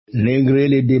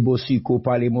Negrele debosiko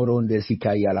palimoronde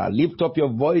sikayala. Lift up your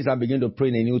voice and begin to pray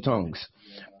in new tongues.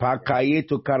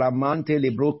 Pakayeto kalamante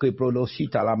lebroke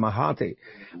prolosita la mahate.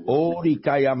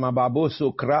 Orikaya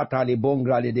mababoso krata le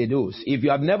bongra le dedos. If you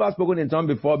have never spoken in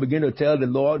tongues before, begin to tell the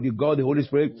Lord, you God, the Holy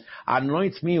Spirit,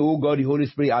 anoint me, oh God, the Holy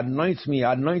Spirit, anoint me,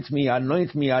 anoint me,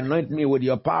 anoint me, anoint me with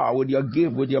your power, with your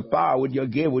gift, with your power, with your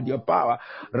gift, with your power.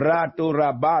 Rato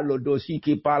rabalo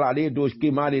dosiki palade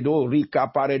doski maledo rika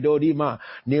paredo rima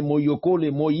nemoyoko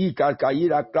le moyika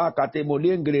kaira kaka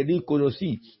temolengre riko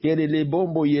dosi kere le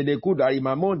bombo yede kuda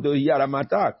imamondo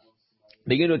yaramata.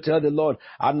 Begin to tell the Lord,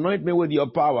 anoint me with your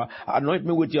power, anoint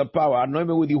me with your power, anoint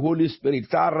me with the Holy Spirit.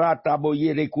 Tell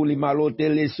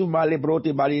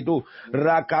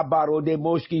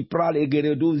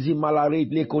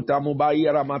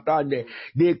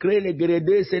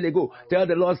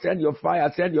the Lord, send your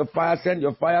fire, send your fire, send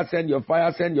your fire, send your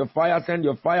fire, send your fire, send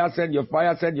your fire, send your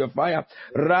fire, send your fire.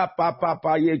 Rapa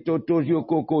papa yeto tojo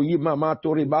koko yimama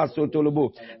toribaso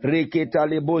tolobo. Reketa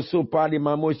leboso pali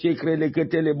mamo shekre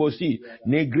lekete lebosi.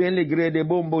 Negrele grede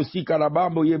bombo si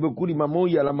kalabambo yebekuri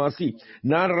mamoya la masi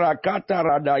nara kata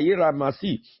radaira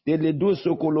masi tele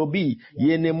doso kolobi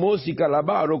yene mosi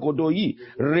kalabaro kodoyi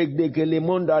regde ke le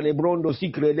monda le brondo si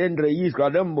credendre is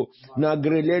kadambo na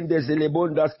grelende se le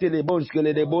bonda stele bonske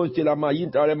le de bonste la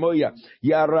mayinta le moya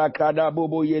ya rakada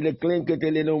bobo yele klenke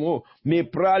tele nomo me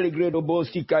prali gredo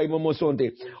bosi kai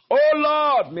momosonte. Oh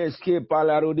Lord, me ske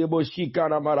palaro de bosi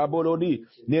kana marabodi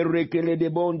ne rekele de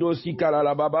bondo si kala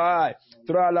la baba.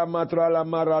 Trala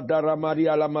maradara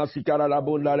maria la masikara la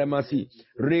bonda le masi.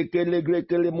 Rekele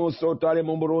grekele mosota le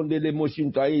momboronde le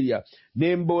moshintairia.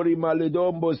 Nembori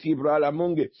maledombo sibra la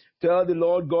monge. Tell the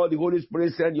Lord God, the Holy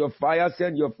Spirit, send your fire,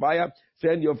 send your fire,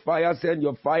 send your fire, send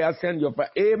your fire, send your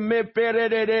fire. Eme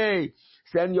perede.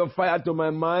 Send your fire to my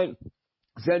mind.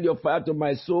 Send your fire to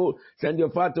my soul. Send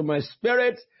your fire to my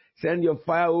spirit. Send your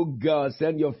fire, oh God.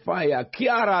 Send your fire.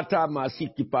 Kiarata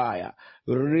masikipaya.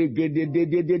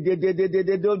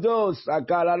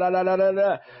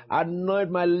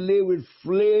 Anoint my lip with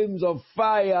flames of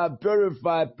fire.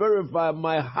 Purify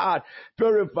my heart.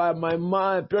 Purify my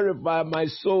mind. Purify my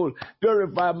soul.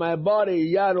 Purify my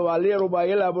body. Yaro alero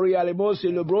baela briale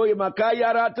mosi lebroye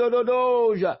makaya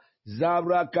ratododoja.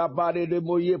 Zabra kapare de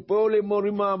moye pole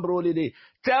morimambro de.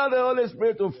 Tell the Holy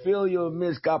Spirit to fill you,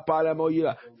 Miss Kapala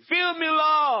Moya. Fill me,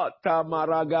 Lord.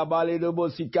 Tamaraga bale de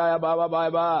bosikaya baba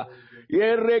baba.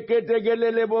 Yerekete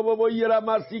gelele bobo boyera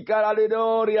masikara de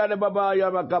doria de baba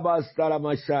yamakabastara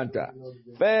mashanta.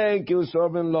 Thank you,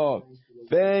 sovereign Lord.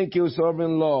 Thank you,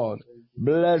 sovereign Lord.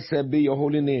 Blessed be your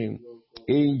holy name.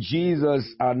 In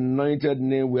Jesus' anointed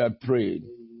name we are prayed.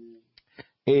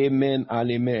 Amen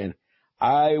and amen.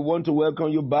 I want to welcome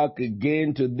you back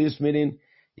again to this meeting.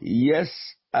 Yes,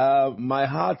 my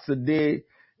heart today,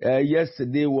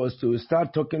 yesterday was to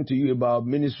start talking to you about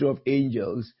Ministry of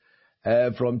Angels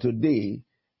from today.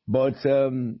 But,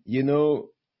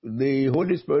 the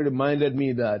Holy Spirit reminded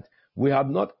me that we have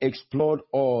not explored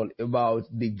all about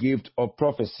the gift of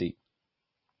prophecy.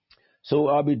 So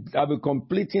I'll be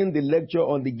completing the lecture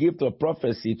on the gift of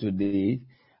prophecy today.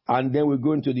 And then we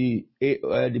go into the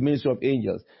Ministry of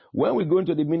Angels. When we go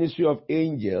into the Ministry of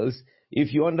Angels,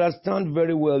 if you understand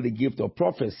very well the gift of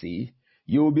prophecy,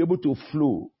 you will be able to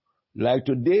flow. Like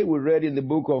today we read in the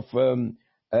book of 2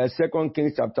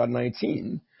 Kings chapter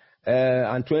 19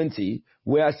 and 20,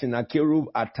 where Sennacherib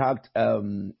attacked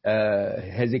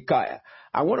Hezekiah.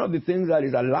 And one of the things that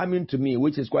is alarming to me,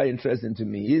 which is quite interesting to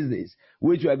me, is this,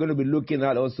 which we are going to be looking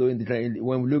at also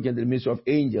when we look at the Ministry of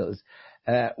Angels.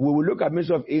 We will look at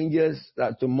Ministry of Angels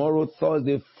tomorrow,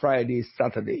 Thursday, Friday,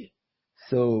 Saturday.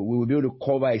 So we will be able to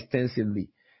cover extensively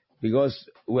because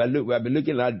we have been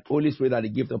looking at Holy Spirit and the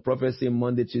gift of prophecy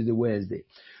Monday, Tuesday, Wednesday.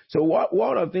 So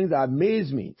one of the things that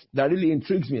amazed me, that really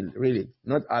intrigues me, really,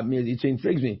 not amazed, it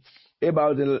intrigues me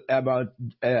about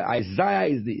Isaiah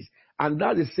is this. And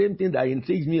that's the same thing that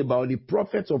intrigues me about the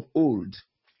prophets of old.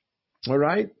 All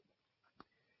right?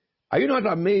 Are you not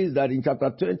amazed that in chapter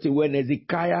 20, when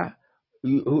Hezekiah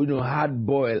had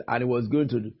boil and it was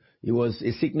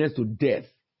a sickness to death.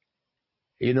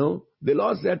 The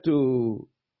Lord said to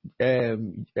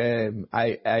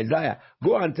Isaiah,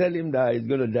 go and tell him that he's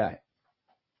going to die.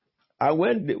 And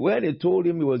when they told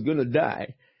him he was going to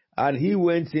die, and he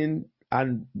went in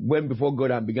and went before God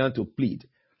and began to plead,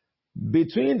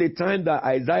 between the time that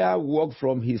Isaiah walked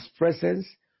from his presence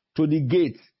to the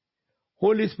gate,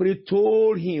 Holy Spirit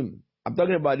told him, I'm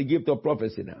talking about the gift of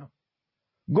prophecy now,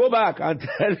 go back and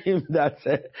tell him that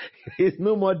it's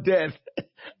no more death.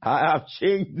 I have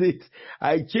changed it.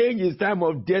 I changed his time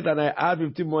of death and I add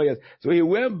 15 more years. So he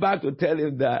went back to tell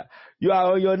him that you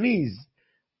are on your knees.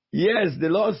 Yes, the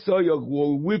Lord saw your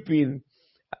weeping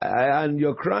and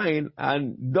your crying,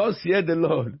 and thus said the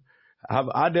Lord, have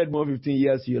added more 15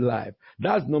 years to your life.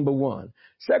 That's number one.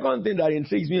 Second thing that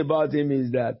intrigues me about him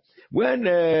is that when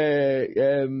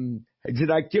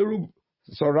Sennacherib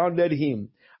surrounded him,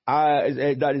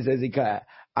 that is Hezekiah,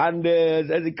 and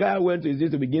Hezekiah went to his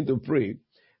knees to begin to pray,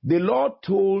 the Lord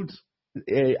told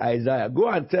Isaiah, go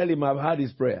and tell him I've heard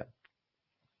his prayer.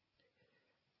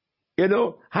 You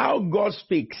know, how God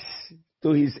speaks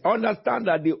to his, understand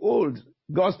that the old,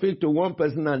 God speaks to one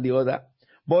person and the other,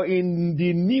 but in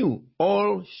the new,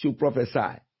 all should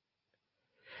prophesy.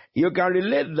 You can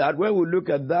relate that when we look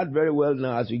at that very well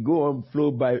now as we go on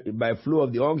flow by flow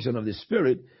of the unction of the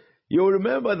Spirit. You'll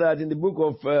remember that in the book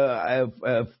of 2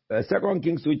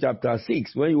 Kings 2 chapter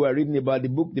 6, when you were reading about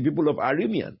the people of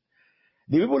Aramean.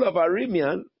 The people of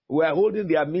Aramean were holding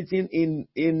their meeting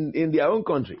in their own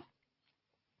country.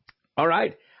 All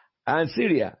right? And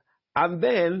Syria. And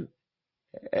then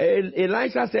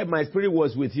Elisha said, my spirit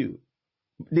was with you.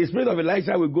 The spirit of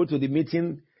Elisha will go to the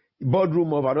meeting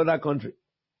boardroom of another country.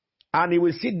 And he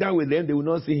will sit down with them. They will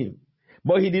not see him.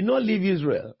 But he did not leave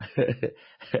Israel.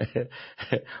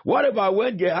 What about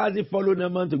when Gehazi followed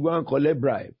Naaman to go and collect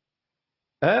bribe?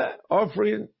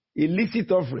 Offering,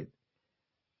 illicit offering.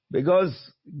 Because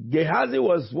Gehazi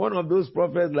was one of those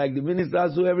prophets like the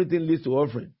ministers who everything leads to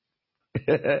offering.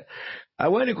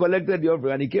 And when he collected the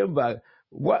offering and he came back,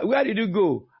 where did you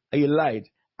go? He lied.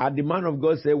 And the man of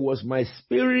God said, was my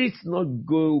spirit not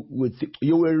go with you?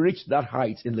 You will reach that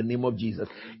height in the name of Jesus.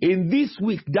 In this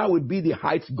week, that will be the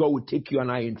heights God will take you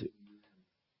and I into.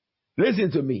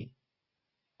 Listen to me.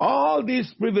 All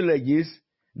these privileges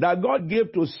that God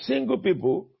gave to single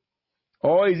people,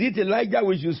 or is it Elijah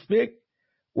we should speak?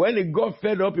 When he got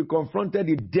fed up, he confronted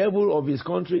the devil of his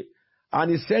country.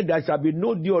 And he said, there shall be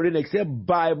no dew or rain except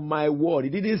by my word. He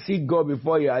didn't see God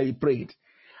before he prayed.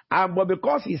 But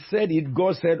because he said it,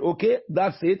 God said, okay,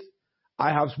 that's it.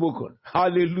 I have spoken.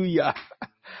 Hallelujah.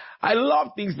 I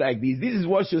love things like this. This is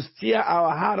what should steer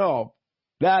our heart up.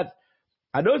 That,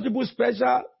 are those people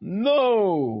special?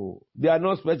 No. They are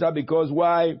not special because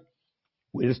why?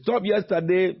 We stopped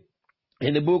yesterday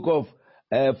in the book of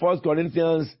 1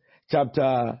 Corinthians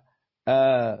chapter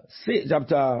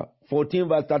 14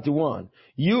 verse 31.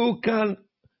 You can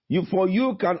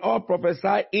all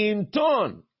prophesy in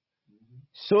turn,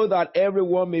 so that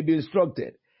everyone may be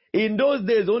instructed. In those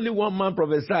days, only one man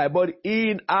prophesied, but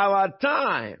in our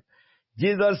time,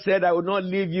 Jesus said, I will not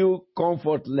leave you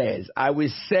comfortless. I will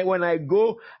say, when I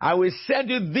go, I will send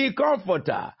you the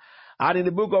comforter. And in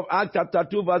the book of Acts chapter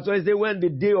 2 verse 1, it says, when the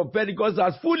day of Pentecost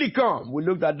has fully come, we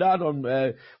looked at that on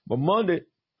Monday,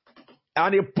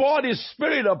 and he poured his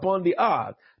spirit upon the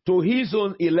earth to his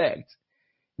own elect.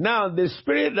 Now, the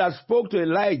spirit that spoke to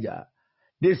Elijah,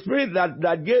 the spirit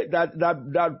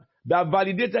that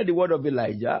validated the word of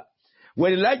Elijah,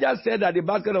 when Elijah said that the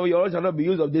basket of your oil shall not be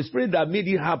used of, the spirit that made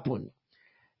it happen,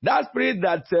 that spirit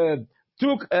that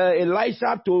took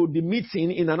Elisha to the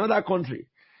meeting in another country,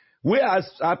 whereas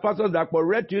our pastor that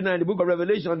read to you now in the book of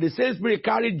Revelation, the same spirit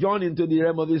carried John into the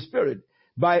realm of the spirit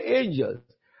by angels.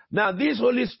 Now, this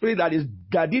Holy Spirit that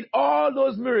did all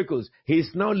those miracles,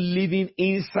 He's now living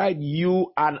inside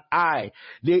you and I.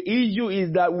 The issue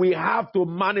is that we have to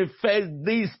manifest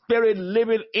this Spirit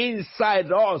living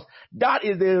inside us. That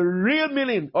is the real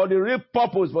meaning or the real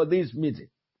purpose for this meeting.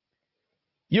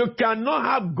 You cannot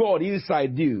have God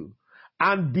inside you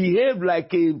and behave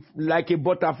like a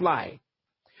butterfly.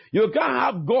 You can't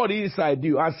have God inside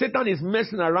you and Satan is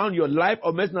messing around your life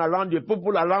or messing around your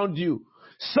people around you.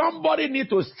 Somebody needs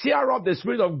to stir up the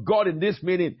Spirit of God in this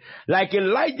meeting. Like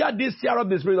Elijah did stir up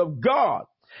the Spirit of God.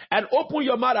 And open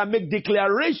your mouth and make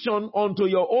declaration unto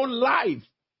your own life.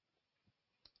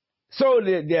 So,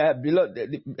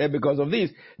 because of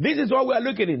this is what we are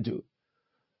looking into.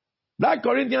 That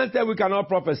Corinthians said we cannot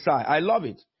prophesy. I love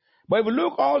it. But if we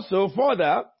look also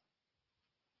further,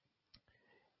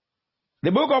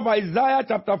 the book of Isaiah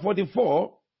chapter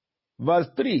 44, verse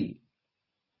 3,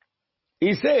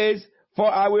 it says, for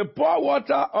I will pour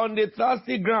water on the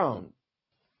thirsty ground.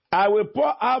 I will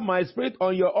pour out my spirit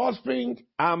on your offspring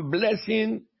and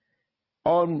blessing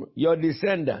on your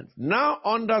descendants. Now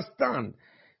understand,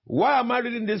 why am I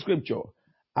reading this scripture?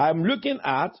 I'm looking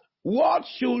at what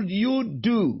should you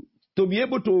do to be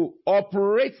able to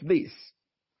operate this.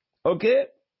 Okay?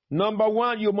 Number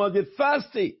one, you must be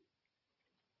thirsty.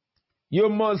 You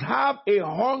must have a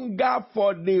hunger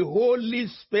for the Holy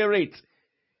Spirit.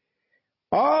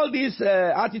 All this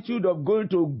attitude of going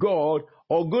to God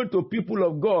or going to people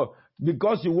of God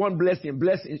because you want blessings,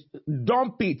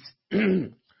 dump it.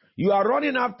 You are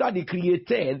running after the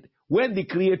created when the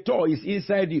Creator is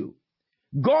inside you.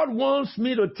 God wants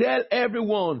me to tell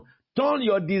everyone, turn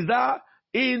your desire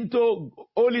into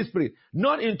Holy Spirit,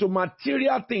 not into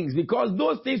material things, because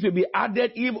those things will be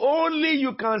added if only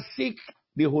you can seek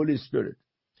the Holy Spirit.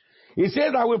 He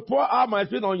says, I will pour out my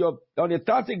spirit on the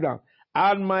thirsty ground,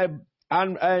 and I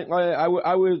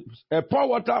will pour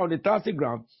water on the thirsty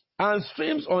ground, and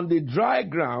streams on the dry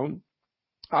ground.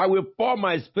 I will pour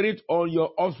my spirit on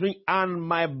your offspring and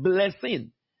my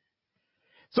blessing.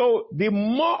 So the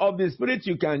more of the spirit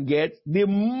you can get, the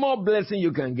more blessing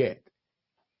you can get.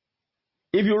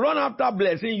 If you run after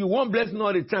blessing, you want blessing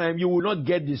all the time, you will not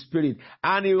get the spirit.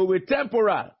 And it will be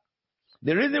temporal.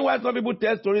 The reason why some people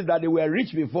tell stories that they were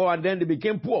rich before and then they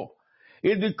became poor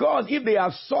is because if they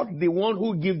have sought the one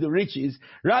who gives the riches,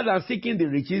 rather than seeking the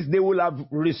riches, they will have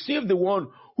received the one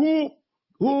who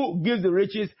gives the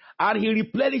riches, and he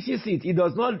replenishes it.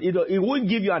 It won't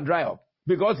give you a dry up,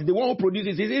 because the one who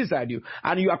produces is inside you,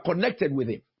 and you are connected with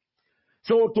him.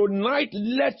 So tonight,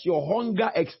 let your hunger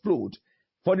explode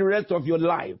for the rest of your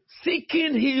life.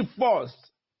 Seeking him first.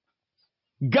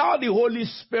 God the Holy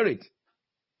Spirit.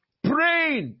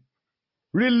 Praying.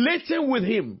 Relating with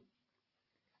him.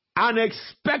 And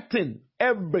expecting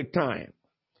every time.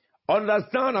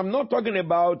 Understand, I'm not talking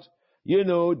about,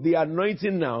 the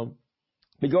anointing now.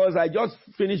 Because I just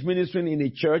finished ministering in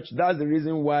a church. That's the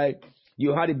reason why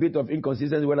you had a bit of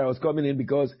inconsistency when I was coming in,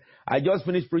 because I just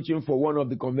finished preaching for one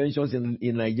of the conventions in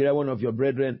Nigeria, one of your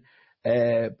brethren,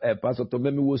 Pastor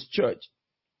Tomemiwo's church.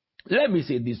 Let me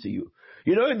say this to you.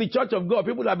 In the church of God,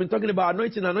 people have been talking about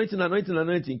anointing.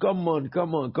 Come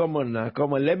on now.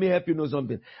 Let me help you know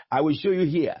something. I will show you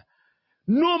here.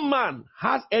 No man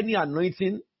has any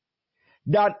anointing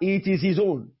that it is his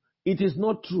own. It is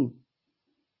not true.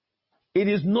 It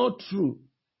is not true.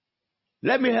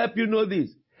 Let me help you know this.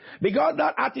 Because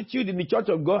that attitude in the church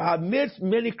of God has made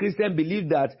many Christians believe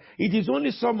that it is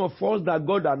only some of us that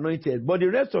God anointed, but the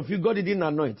rest of you, God didn't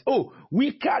anoint. Oh,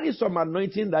 we carry some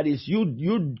anointing that is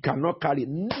you cannot carry.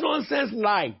 Nonsense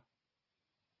lie.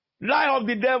 Lie of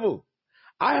the devil.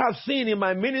 I have seen in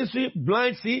my ministry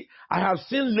blind see. I have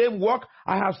seen lame walk.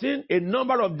 I have seen a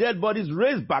number of dead bodies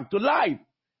raised back to life.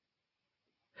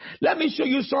 Let me show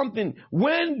you something.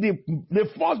 When the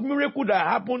first miracle that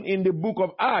happened in the book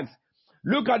of Acts,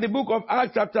 look at the book of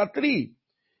Acts chapter 3.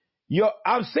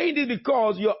 I'm saying this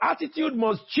because your attitude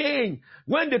must change.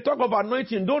 When they talk about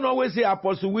anointing, don't always say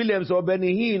Apostle Williams or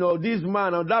Benny Hinn or this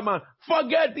man or that man.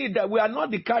 Forget it, that we are not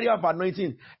the carrier of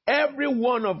anointing. Every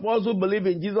one of us who believe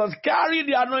in Jesus carry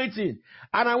the anointing.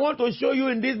 And I want to show you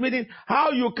in this meeting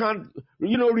how you can,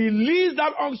 release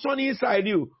that unction inside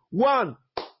you. One,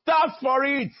 thirst for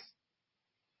it.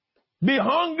 Be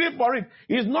hungry for it.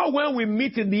 It's not when we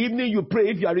meet in the evening you pray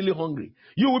if you are really hungry.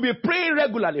 You will be praying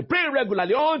regularly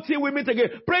until we meet again.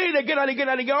 Praying again and again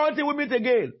and again until we meet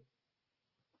again.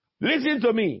 Listen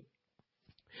to me.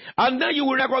 And then you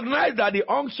will recognize that the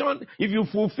unction, if you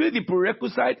fulfill the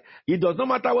prerequisite, it does not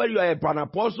matter whether you are an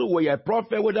apostle, whether you are a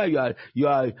prophet, whether you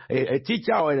are a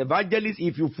teacher or an evangelist.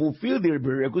 If you fulfill the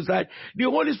prerequisite, the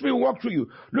Holy Spirit will walk through you.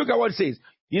 Look at what it says.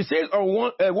 He says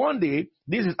on one day,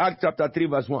 this is Acts chapter 3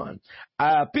 verse 1,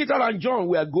 Peter and John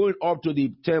were going up to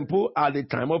the temple at the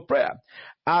time of prayer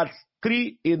at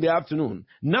 3 in the afternoon.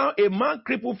 Now a man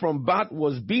crippled from birth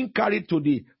was being carried to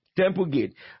the temple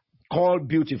gate called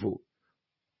Beautiful,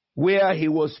 where he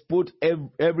was put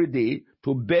every day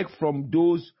to beg from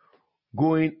those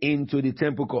going into the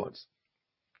temple courts.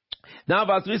 Now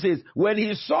verse 3 says, when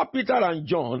he saw Peter and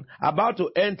John about to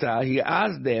enter, he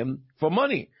asked them for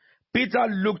money. Peter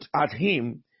looked at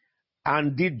him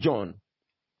and did John.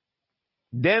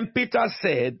 Then Peter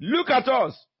said, look at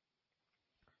us.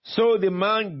 So the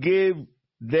man gave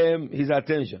them his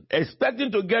attention,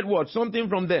 expecting to get what? Something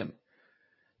from them.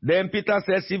 Then Peter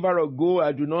said, silver or gold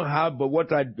I do not have, but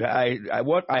what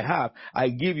I have, I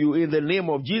give you in the name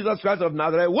of Jesus Christ of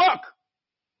Nazareth. Walk!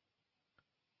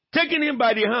 Taking him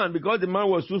by the hand, because the man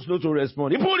was too slow to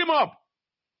respond. He pulled him up.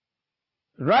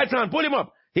 Right hand, pulled him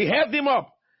up. He helped him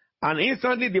up. And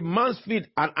instantly the man's feet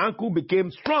and ankle became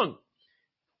strong.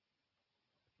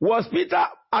 Was Peter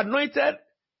anointed?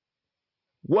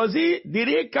 Did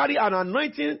he carry an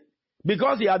anointing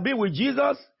because he had been with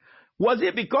Jesus? Was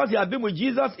it because he had been with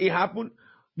Jesus it happened?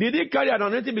 Did he carry an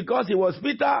anointing because he was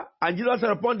Peter and Jesus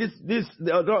said, upon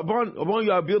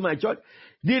you I build my church?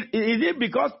 Is it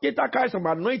because Peter carries some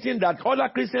anointing that other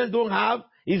Christians don't have?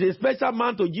 He's a special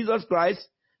man to Jesus Christ.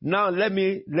 Now let's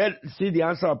see the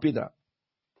answer of Peter.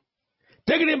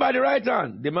 Taking him by the right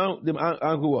hand, the man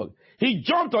who walked. He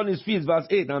jumped on his feet, verse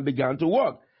 8, and began to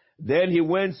walk. Then he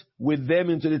went with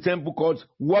them into the temple courts,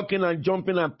 walking and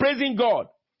jumping and praising God.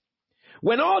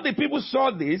 when all the people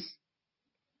saw this,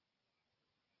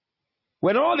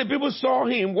 when all the people saw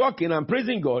him walking and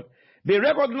praising God, they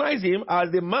recognized him as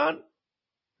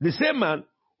the same man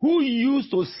who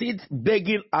used to sit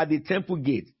begging at the temple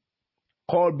gate,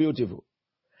 called Beautiful.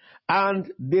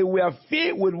 And they were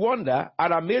filled with wonder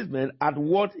and amazement at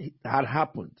what had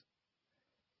happened.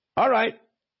 All right,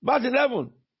 verse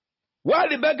 11. While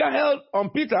the beggar held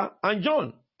on Peter and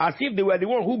John, as if they were the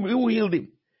one who healed him,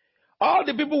 all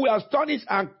the people were astonished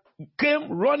and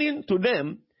came running to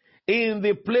them in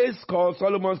the place called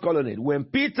Solomon's Colonnade. When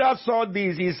Peter saw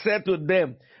this, he said to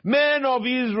them, Men of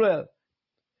Israel,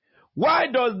 why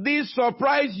does this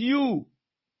surprise you?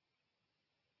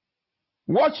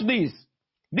 Watch this.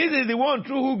 This is the one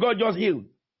through who God just healed.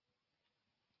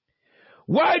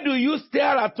 Why do you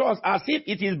stare at us as if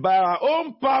it is by our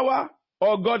own power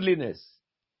or godliness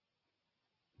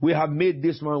we have made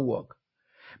this man work?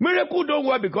 Miracle don't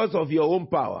work because of your own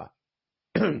power.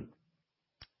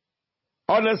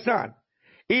 Understand?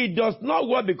 It does not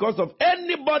work because of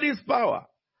anybody's power.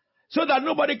 So that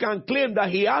nobody can claim that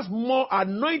he has more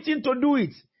anointing to do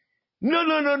it.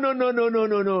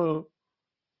 No.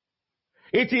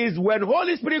 It is when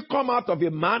Holy Spirit comes out of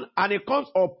a man and it comes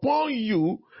upon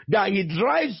you that he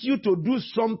drives you to do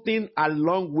something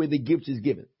along with the gifts he's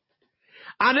given.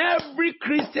 And every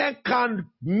Christian can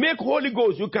make Holy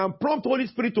Ghost. You can prompt Holy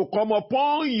Spirit to come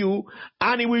upon you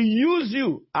and he will use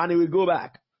you and he will go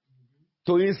back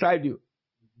to inside you.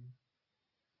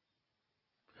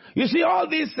 You see all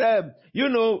this,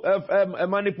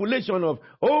 manipulation of,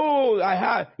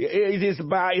 it is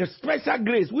by a special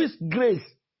grace. Which grace?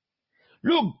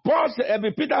 Look,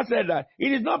 Peter said that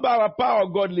it is not by our power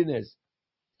or godliness.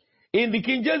 In the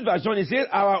King James Version, it says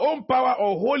our own power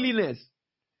or holiness.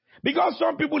 Because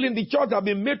some people in the church have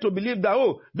been made to believe that,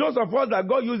 those of us that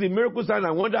God used in miracle, sign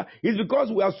and wonder is because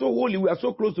we are so holy, we are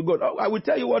so close to God. I will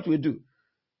tell you what we do.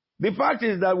 The fact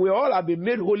is that we all have been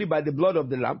made holy by the blood of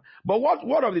the Lamb. But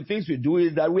one of the things we do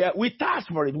is that we thirst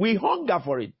for it. We hunger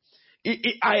for it.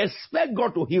 I expect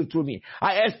God to heal through me.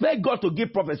 I expect God to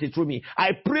give prophecy through me.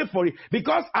 I pray for it.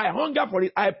 Because I hunger for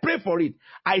it, I pray for it.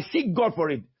 I seek God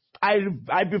for it.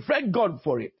 I befriend God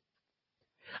for it.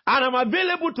 And I'm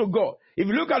available to God. If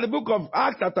you look at the book of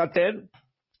Acts chapter 10,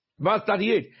 verse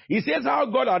 38, it says how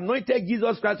God anointed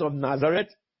Jesus Christ of Nazareth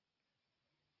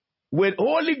with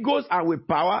Holy Ghost and with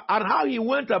power, and how he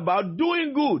went about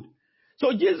doing good.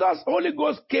 So Jesus, Holy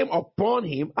Ghost came upon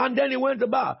him, and then he went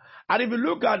about. And if you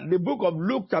look at the book of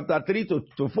Luke chapter 3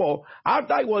 to 4,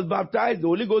 after he was baptized, the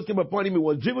Holy Ghost came upon him, he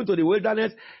was driven to the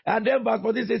wilderness, and then verse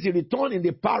 14 says he returned in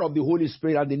the power of the Holy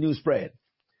Spirit, and the news spread.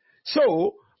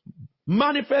 So,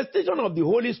 manifestation of the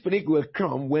Holy Spirit will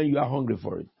come when you are hungry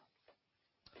for it.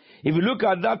 If you look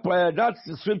at that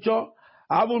scripture,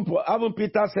 haven't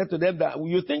Peter said to them that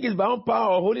you think it's by own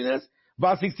power or holiness?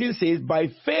 Verse 16 says, by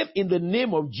faith in the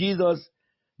name of Jesus,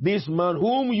 this man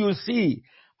whom you see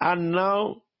and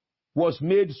now was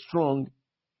made strong,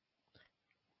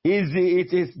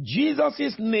 it is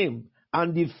Jesus' name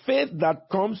and the faith that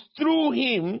comes through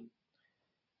him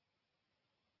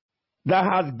that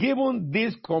has given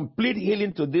this complete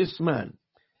healing to this man.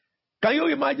 Can you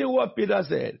imagine what Peter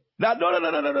said? That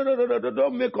no,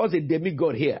 don't make us a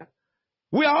demigod here.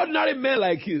 We are ordinary men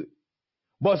like you.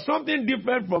 But something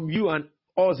different from you and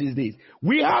us is this.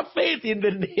 We have faith in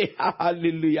the name,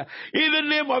 hallelujah, in the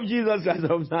name of Jesus Christ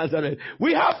of Nazareth.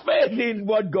 We have faith in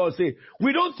what God says.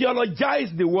 We don't theologize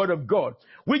the word of God.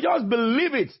 We just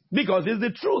believe it because it's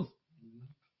the truth.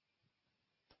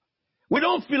 We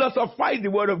don't philosophize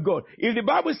the word of God. If the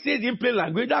Bible says in plain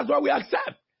language, that's what we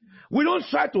accept. We don't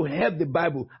try to help the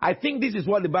Bible. I think this is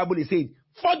what the Bible is saying.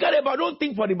 Forget about, don't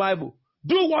think for the Bible.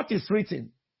 Do what is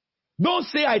written. Don't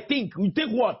say I think. You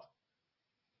think what?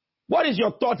 What is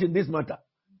your thought in this matter?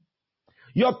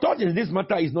 Your thought in this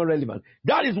matter is not relevant.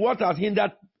 That is what has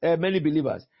hindered many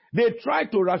believers. They try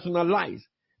to rationalize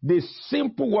the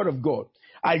simple word of God.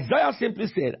 Isaiah simply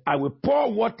said, I will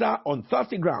pour water on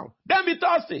thirsty ground, then be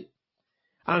thirsty,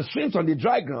 and streams on the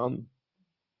dry ground.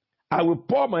 I will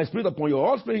pour my spirit upon your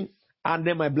offspring, and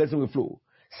then my blessing will flow.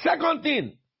 Second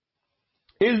thing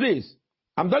is this.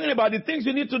 I'm talking about the things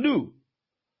you need to do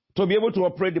to be able to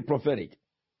operate the prophetic.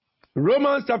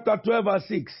 Romans chapter 12 verse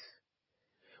 6.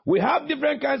 We have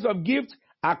different kinds of gifts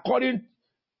according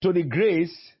to the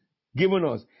grace given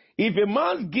us. If a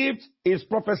man's gift is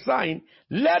prophesying,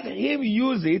 let him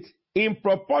use it in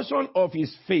proportion of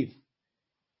his faith.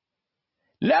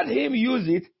 Let him use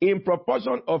it in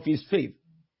proportion of his faith.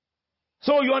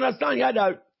 So you understand here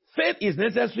that faith is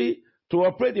necessary to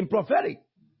operate in prophetic.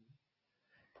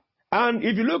 And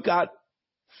if you look at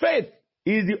faith,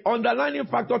 is the underlying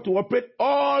factor to operate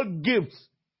all gifts.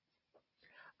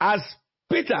 As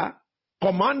Peter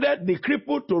commanded the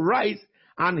cripple to rise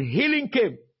and healing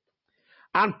came.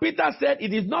 And Peter said,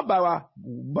 it is not by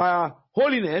our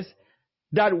holiness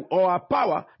that or our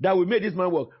power that we made this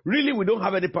man work. Really, we don't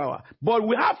have any power. But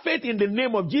we have faith in the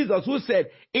name of Jesus, who said,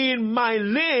 in my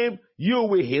name, you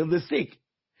will heal the sick.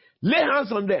 Lay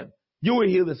hands on them. You will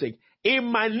heal the sick.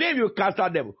 In my name, you cast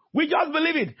out devil. We just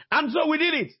believe it. And so we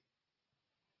did it.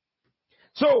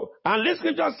 So, and this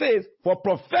scripture says, for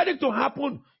prophetic to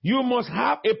happen, you must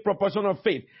have a proportion of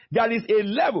faith. There is a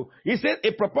level. It says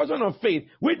a proportion of faith,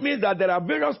 which means that there are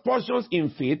various portions in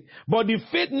faith, but the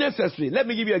faith necessary. Let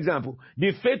me give you an example.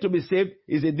 The faith to be saved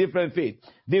is a different faith.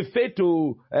 The faith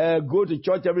to go to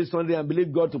church every Sunday and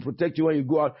believe God to protect you when you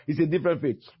go out is a different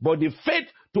faith. But the faith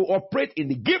to operate in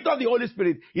the gift of the Holy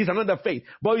Spirit is another faith.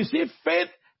 But you see, faith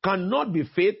cannot be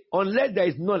faith unless there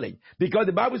is knowledge. Because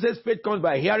the Bible says faith comes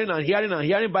by hearing and hearing and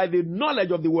hearing by the knowledge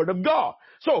of the Word of God.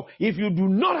 So, if you do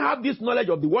not have this knowledge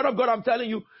of the Word of God, I'm telling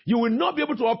you, you will not be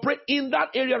able to operate in that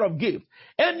area of gift.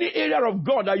 Any area of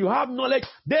God that you have knowledge,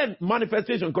 then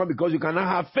manifestation comes because you cannot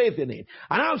have faith in it.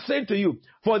 And I'm saying to you,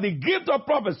 for the gift of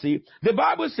prophecy, the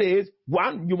Bible says,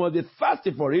 one, you must be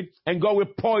thirsty for it, and God will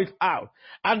pour it out.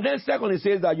 And then second, it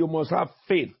says that you must have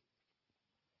faith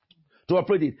to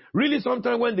operate it. Really,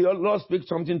 sometimes when the Lord speaks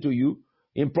something to you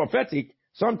in prophetic,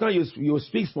 sometimes you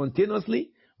speak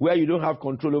spontaneously where you don't have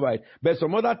control over it. But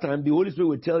some other time, the Holy Spirit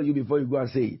will tell you before you go and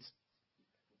say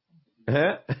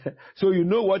it. So you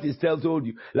know what His told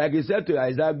you. Like He said to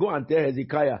Isaiah, go and tell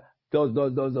Hezekiah, does.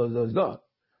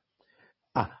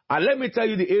 And let me tell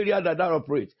you the area that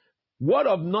operates. Word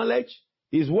of knowledge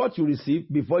is what you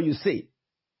receive before you say it.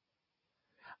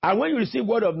 And when you receive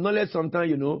word of knowledge,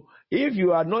 sometimes, if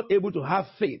you are not able to have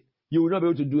faith, you will not be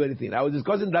able to do anything. I was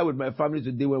discussing that with my family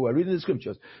today when we were reading the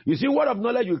scriptures. You see, word of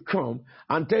knowledge will come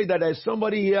and tell you that there is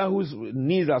somebody here whose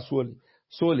knees are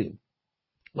swollen.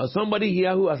 Or somebody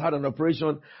here who has had an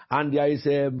operation and there is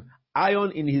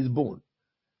iron in his bone.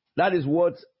 That is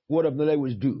what word of knowledge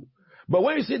will do. But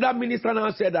when you see that minister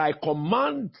now said, I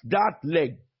command that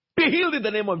leg, be healed in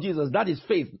the name of Jesus, that is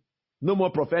faith, no more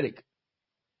prophetic.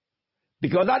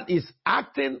 Because that is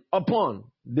acting upon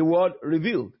the word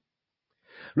revealed.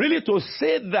 Really, to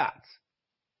say that,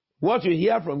 what you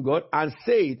hear from God and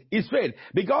say it is faith.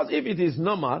 Because if it is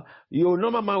normal, your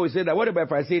normal man will say that, what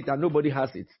if I say it and nobody has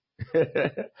it?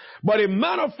 But a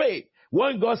man of faith,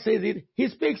 when God says it, He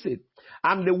speaks it.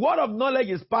 And the word of knowledge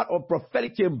is part of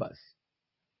prophetic chambers.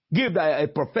 Give that a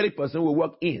prophetic person will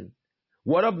work in.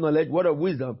 Word of knowledge, word of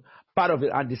wisdom, part of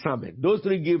it, and discernment. Those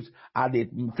three gifts are the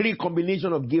three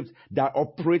combination of gifts that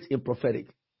operate in prophetic.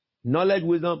 Knowledge,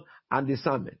 wisdom, and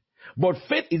discernment. But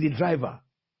faith is the driver.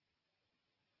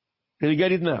 Can you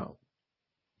get it now?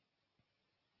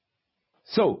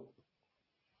 So,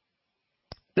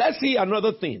 let's see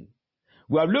another thing.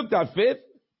 We have looked at faith.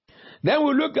 Then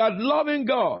we look at loving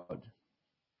God.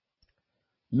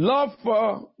 Love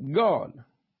for God.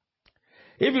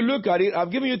 If you look at it,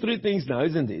 I've given you three things now,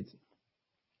 isn't it?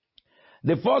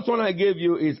 The first one I gave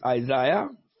you is Isaiah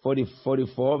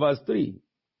 44 verse 3,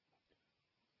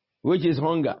 which is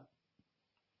hunger.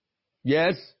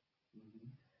 Yes?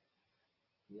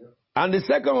 And the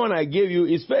second one I gave you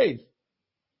is faith.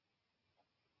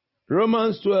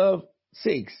 Romans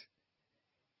 12:6.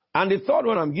 And the third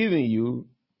one I'm giving you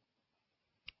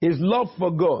is love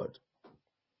for God.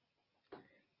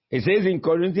 It says in 1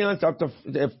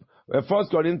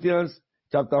 Corinthians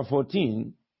chapter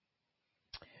 14,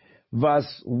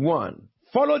 verse 1.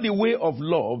 Follow the way of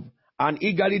love and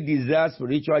eagerly desire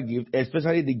spiritual gift,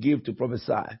 especially the gift to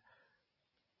prophesy.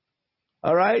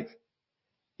 All right?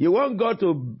 You want God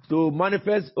to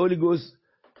manifest Holy Ghost.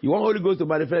 You want Holy Ghost to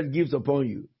manifest gifts upon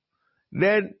you.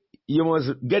 Then you must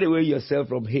get away yourself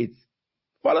from hate.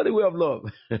 Follow the way of love.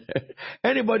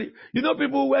 Anybody,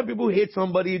 people, when people hate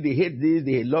somebody, they hate this,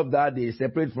 they love that, they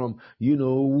separate from,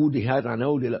 who they hate and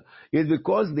who they love. It's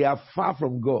because they are far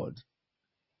from God.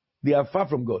 They are far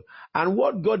from God. And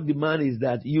what God demands is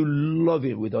that you love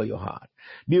Him with all your heart.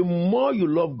 The more you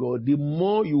love God, the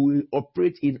more you will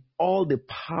operate in all the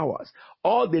powers.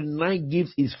 All the 9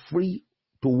 gifts is free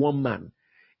to one man.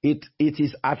 It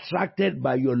is attracted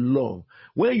by your love.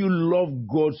 When you love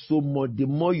God so much, the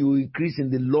more you increase in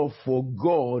the love for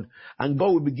God, and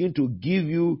God will begin to give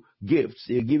you gifts.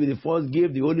 He'll give you the first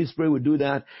gift, the Holy Spirit will do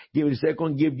that. Give you the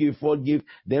second gift, give you the fourth gift.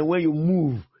 Then when you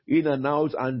move in and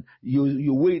out and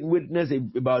you witness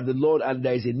about the Lord and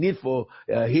there is a need for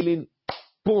healing,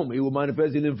 boom, He will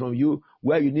manifest healing from you.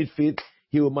 Where you need faith,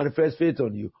 He will manifest faith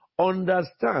on you.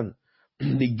 Understand,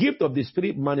 the gift of the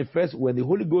Spirit manifests when the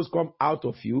Holy Ghost comes out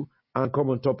of you and come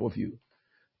on top of you.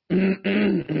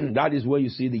 That is where you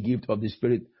see the gift of the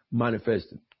Spirit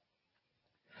manifesting.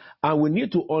 And we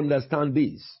need to understand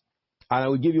this. And I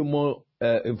will give you more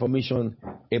information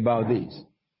about this.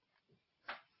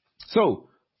 So,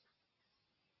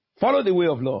 follow the way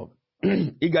of love.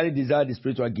 Eagerly desire the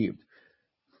spiritual gift.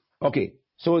 Okay,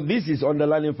 so this is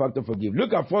underlying factor for gift.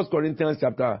 Look at 1 Corinthians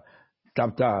chapter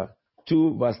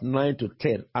 2, verse 9 to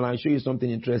 10. And I'll show you something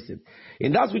interesting.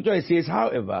 In that scripture it says,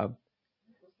 however,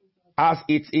 as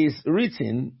it is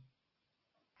written,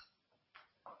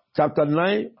 chapter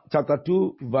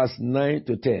 2, verse 9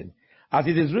 to 10. As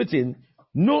it is written,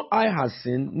 no eye has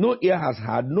seen, no ear has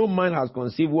heard, no mind has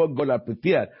conceived what God has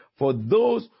prepared for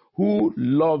those who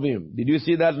love Him. Did you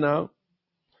see that now?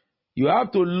 You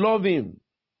have to love Him.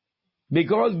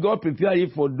 Because God prepared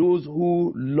it for those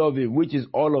who love Him, which is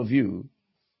all of you.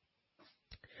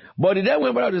 But he then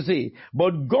went on to say,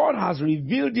 but God has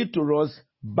revealed it to us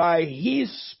by His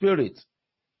Spirit.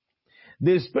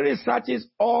 The Spirit searches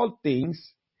all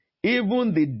things,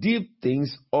 even the deep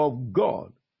things of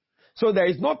God. So there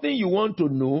is nothing you want to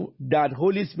know that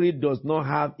Holy Spirit does not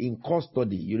have in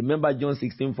custody. You remember John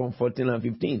 16 from 14 and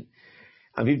 15.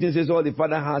 And 15 says all the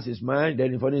Father has is mine.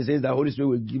 Then in 14 says the Holy Spirit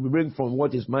will bring from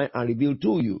what is mine and reveal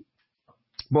to you.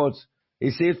 But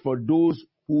it says for those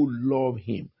who love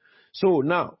Him. So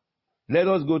now, let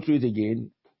us go through it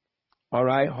again. All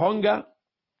right. Hunger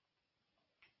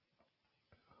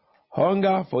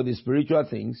for the spiritual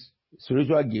things,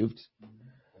 spiritual gifts.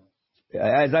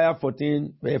 Isaiah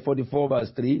 44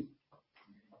 verse 3.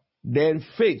 Then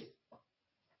faith.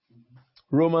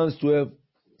 Romans 12,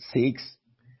 6.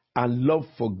 And love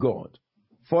for God.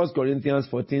 1 Corinthians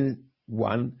 14,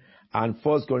 1. And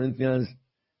 1 Corinthians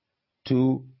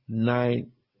 2,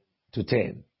 9 to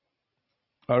 10.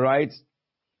 All right.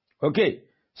 Okay.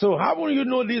 So how will you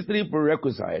know these three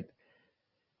prerequisites?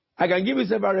 I can give you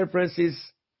several references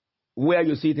where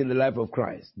you see it in the life of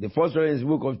Christ. The first one is the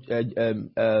book of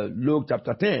Luke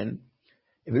chapter 10.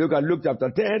 If you look at Luke chapter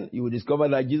 10, you will discover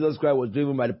that Jesus Christ was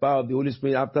driven by the power of the Holy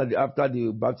Spirit after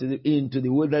the baptism into the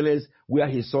wilderness where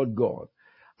He sought God.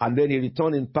 And then He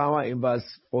returned in power in verse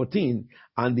 14,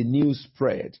 and the news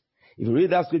spread. If you read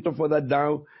that scripture further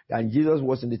down, and Jesus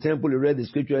was in the temple, He read the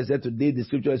scripture and said, today the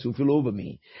scripture is fulfilled over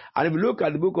me. And if you look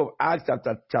at the book of Acts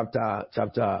chapter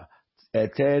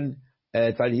 10,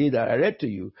 38 that I read to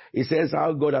you, it says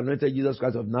how God anointed Jesus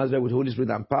Christ of Nazareth with Holy Spirit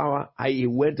and power. He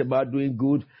went about doing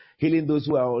good, healing those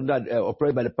who are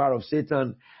oppressed by the power of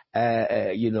Satan,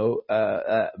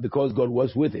 because God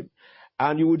was with Him.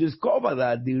 And you will discover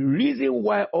that the reason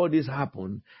why all this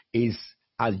happened is,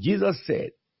 as Jesus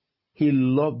said, He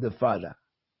loved the Father.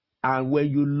 And when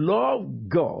you love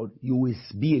God, you will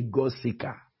be a God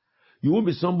seeker. You won't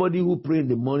be somebody who pray in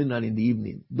the morning and in the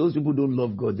evening. Those people don't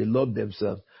love God, they love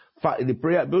themselves. The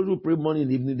prayer, those who pray morning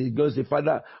and evening, they go say,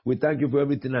 Father, we thank you for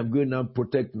everything I'm going now,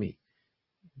 protect me.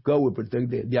 God will protect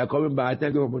them. They are coming back, I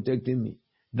thank you for protecting me.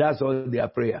 That's all their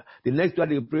prayer. The next one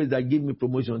they pray is that give me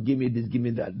promotion, give me this, give me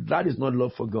that. That is not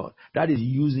love for God. That is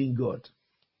using God.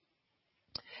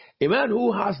 A man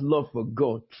who has love for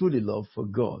God, truly love for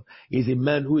God, is a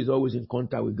man who is always in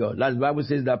contact with God. Like the Bible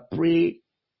says that pray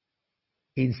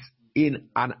in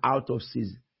and out of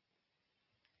season.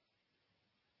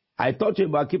 I taught you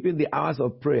about keeping the hours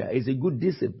of prayer. It's a good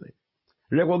discipline.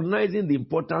 Recognizing the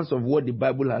importance of what the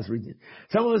Bible has written.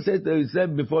 Someone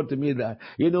said before to me that,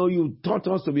 you taught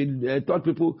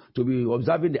people to be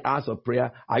observing the hours of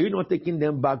prayer. Are you not taking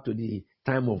them back to the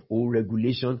time of old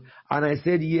regulation? And I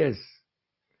said yes.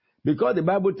 Because the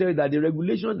Bible tells you that the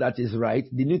regulation that is right,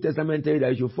 the New Testament tells you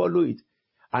that you should follow it.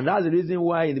 And that's the reason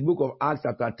why in the book of Acts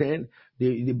chapter 10,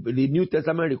 the New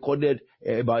Testament recorded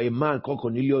about a man called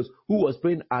Cornelius who was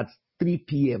praying at 3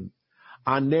 p.m.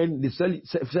 And then the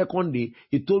second day,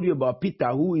 he told you about Peter,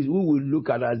 who we look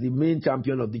at as the main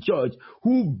champion of the church,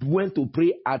 who went to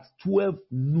pray at 12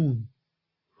 noon.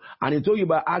 And he told you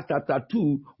about Acts chapter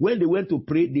 2, when they went to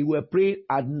pray, they were praying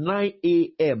at 9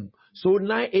 a.m. So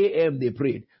 9 a.m. they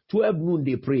prayed, 12 noon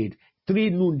they prayed,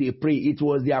 3 noon they pray. It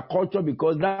was their culture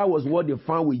because that was what they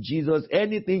found with Jesus.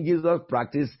 Anything Jesus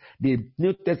practiced, the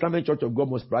New Testament Church of God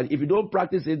must practice. If you don't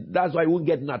practice it, that's why you won't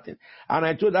get nothing. And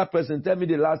I told that person, tell me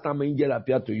the last time an angel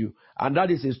appeared to you. And that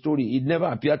is a story. It never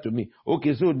appeared to me.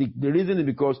 Okay, so the reason is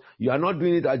because you are not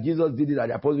doing it as Jesus did it, as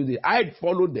the apostles did it. I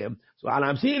followed them, and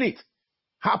I'm seeing it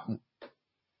happen.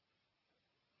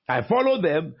 I follow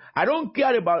them. I don't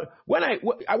care about when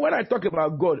I talk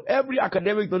about God. Every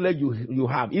academic knowledge you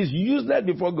have is useless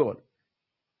before God.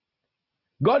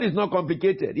 God is not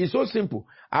complicated. It's so simple.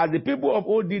 As the people of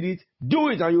old did it, do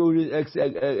it and you will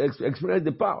experience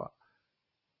the power.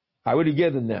 Are we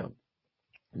together now?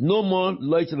 No more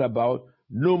loitering about,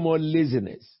 no more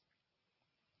laziness.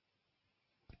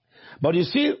 But you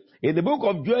see, in the book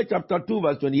of Joel chapter 2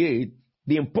 verse 28,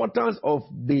 the importance of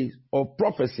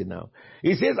prophecy now.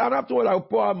 It says, and afterward I will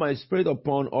pour out my spirit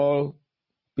upon all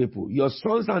people. Your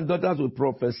sons and daughters will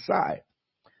prophesy.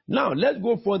 Now, let's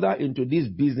go further into this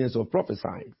business of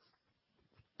prophesying.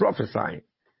 Prophesying.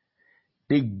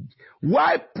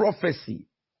 Why prophecy?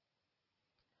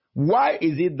 Why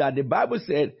is it that the Bible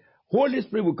said, Holy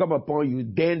Spirit will come upon you,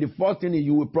 then the first thing is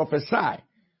you will prophesy?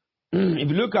 If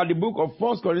you look at the book of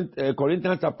 1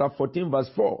 Corinthians chapter 14 verse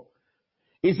 4,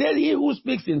 it says, he who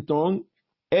speaks in tongues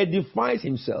edifies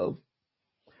himself,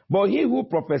 but he who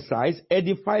prophesies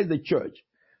edifies the church.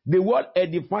 The word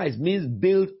edifies means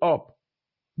build up,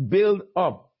 build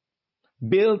up,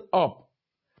 build up,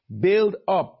 build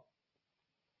up.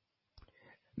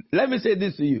 Let me say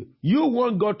this to you. You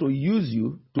want God to use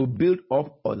you to build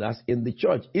up others in the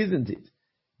church, isn't it?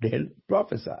 Then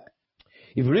prophesy.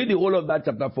 If you read the whole of that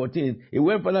chapter 14, it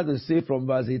went further to say from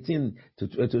verse 18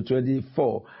 to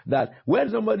 24 that when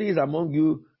somebody is among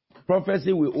you,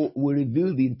 prophecy will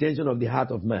reveal the intention of the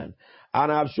heart of man.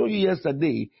 And I've shown you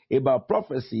yesterday about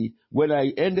prophecy when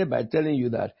I ended by telling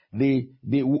you that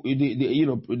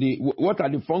what are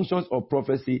the functions of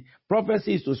prophecy?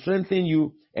 Prophecy is to strengthen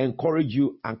you, encourage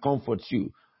you, and comfort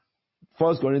you.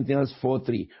 1 Corinthians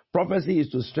 4:3. Prophecy is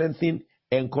to strengthen,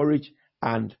 encourage,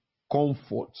 and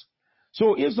comfort.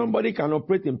 So if somebody can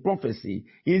operate in prophecy,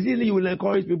 easily you will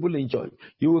encourage people in church.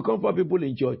 You will comfort people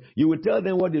in church. You will tell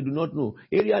them what they do not know.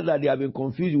 Areas that they have been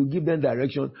confused, you will give them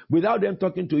direction. Without them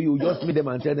talking to you, you just meet them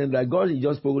and tell them that God has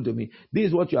just spoken to me. This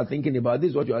is what you are thinking about.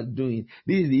 This is what you are doing.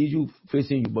 This is the issue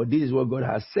facing you, but this is what God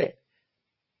has said.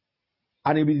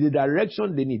 And it will be the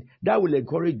direction they need. That will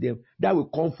encourage them. That will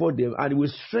comfort them. And it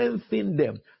will strengthen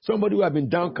them. Somebody who has been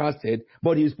downcasted,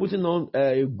 but he is putting on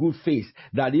a good face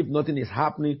that if nothing is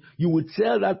happening, you will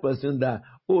tell that person that,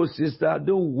 oh sister,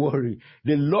 don't worry.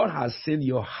 The Lord has seen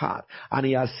your heart. And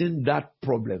he has seen that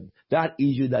problem, that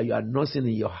issue that you are nursing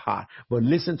in your heart. But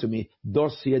listen to me.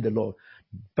 Thus saith the Lord.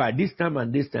 By this time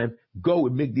and this time, God will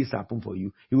make this happen for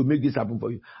you. He will make this happen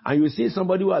for you. And you will see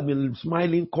somebody who has been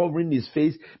smiling, covering his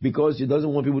face because he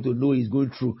doesn't want people to know he's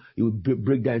going through. He will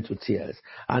break down into tears.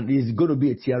 And it's going to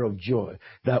be a tear of joy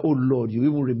that, oh Lord, you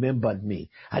even remembered me.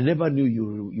 I never knew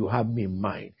you have me in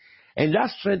mind. And that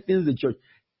strengthens the church.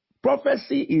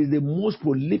 Prophecy is the most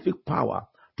prolific power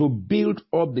to build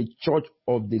up the church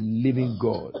of the living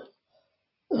God.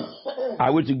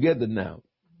 Are we together now?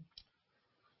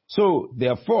 So,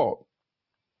 therefore,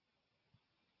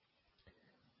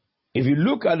 if you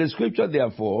look at the scripture,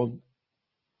 therefore,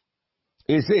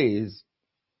 it says,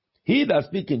 he that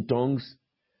speaks in tongues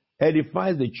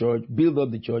edifies the church, build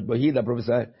up the church, but he that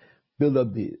prophesies, build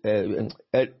up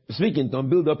speak in tongues,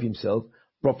 build up himself,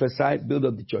 prophesy, build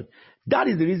up the church. That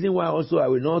is the reason why also I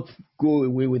will not go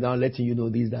away without letting you know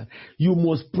this, that you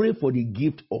must pray for the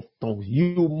gift of tongues.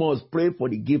 You must pray for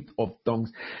the gift of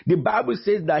tongues. The Bible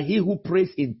says that he who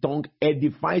prays in tongues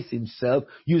edifies himself.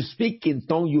 You speak in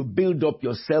tongues, you build up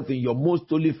yourself in your most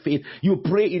holy faith. You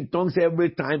pray in tongues every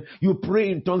time. You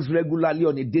pray in tongues regularly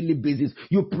on a daily basis.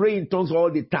 You pray in tongues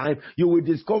all the time. You will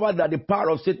discover that the power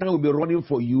of Satan will be running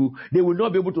for you. They will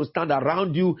not be able to stand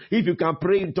around you. If you can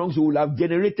pray in tongues, you will have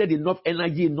generated enough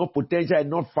energy, enough potential,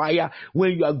 enough fire.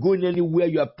 When you are going anywhere,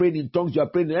 you are praying in tongues, you are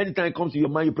praying. Anytime it comes to your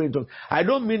mind, you pray in tongues. I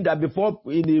don't mean that before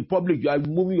in the public you are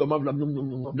moving your mouth.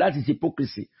 No. That is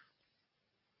hypocrisy.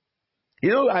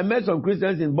 You know, I met some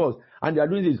Christians in bus and they are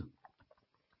doing this.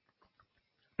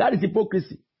 That is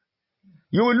hypocrisy.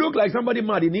 You will look like somebody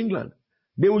mad in England.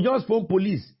 They will just phone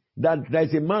police that there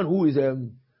is a man who is,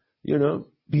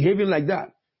 behaving like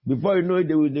that. Before you know it,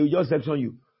 they will just section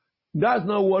you. That's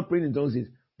not what praying in tongues is.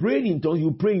 Praying in tongues,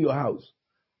 you pray in your house.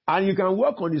 And you can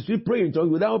walk on the street praying in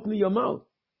tongues without opening your mouth.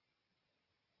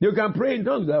 You can pray in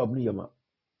tongues without opening your mouth.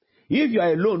 If you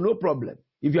are alone, no problem.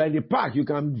 If you are in the park, you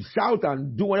can shout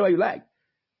and do whatever you like.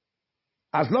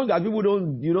 As long as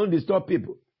you don't disturb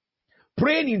people.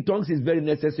 Praying in tongues is very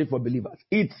necessary for believers.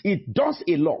 It does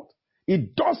a lot.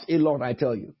 It does a lot, I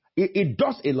tell you. It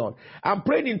does a lot. And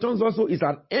praying in tongues also is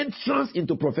an entrance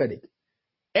into prophetic.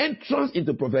 Entrance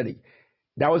into prophetic.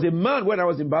 There was a man when I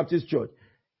was in Baptist church.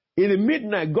 In the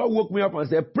midnight, God woke me up and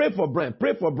said, pray for Brian,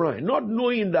 pray for Brian. Not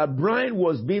knowing that Brian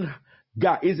was being,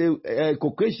 is a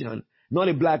Caucasian, not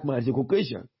a black man, he's a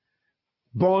Caucasian.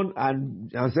 Born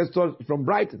and ancestors from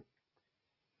Brighton.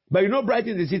 But you know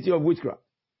Brighton is the city of witchcraft.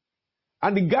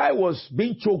 And the guy was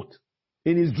being choked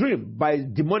in his dream by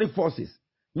demonic forces.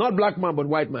 Not black man, but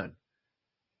white man.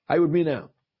 Are you with me now?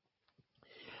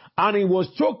 And he was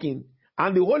choking.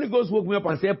 And the Holy Ghost woke me up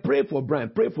and said, pray for Brian,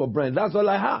 pray for Brian. That's all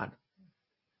I had.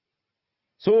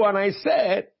 So when I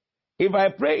said, if I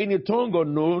pray in a tongue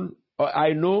unknown, or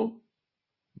I know,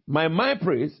 my mind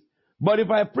prays. But if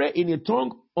I pray in a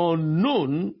tongue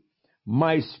unknown,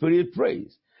 my spirit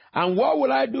prays. And what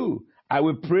will I do? I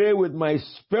will pray with my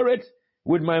spirit,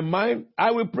 with my mind.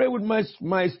 I will pray with my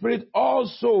spirit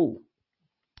also.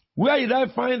 Where did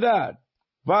I find that?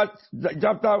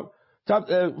 Chapter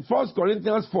 1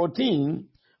 Corinthians 14,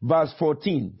 verse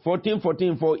 14. 14.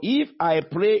 For if I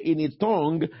pray in a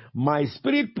tongue, my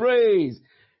spirit prays,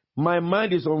 my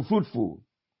mind is unfruitful.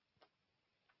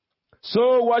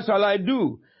 So what shall I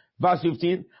do? Verse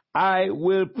 15. I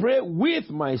will pray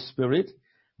with my spirit,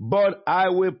 but I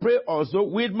will pray also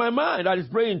with my mind. That is,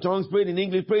 pray in tongues, pray in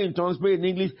English, pray in tongues, pray in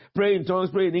English, pray in tongues,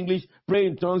 pray in English, pray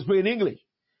in tongues, pray in English.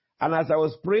 And as I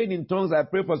was praying in tongues, I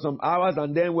prayed for some hours,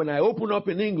 and then when I opened up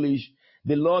in English,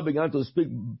 the Lord began to speak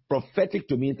prophetic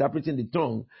to me, interpreting the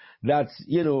tongue, that,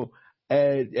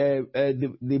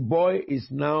 the boy is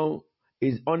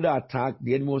under attack.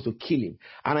 The enemy wants to kill him.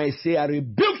 And I say, I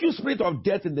rebuke you, spirit of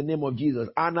death, in the name of Jesus.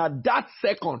 And at that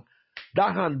second,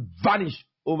 that hand vanished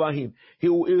over him. He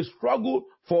struggled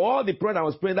for all the prayer I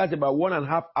was praying. That's about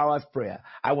 1.5 hours prayer.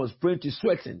 I was praying to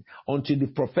sweating until the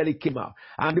prophetic came out.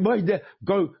 And the boy there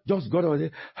just got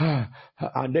on there,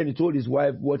 and then he told his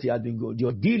wife what he had been going, the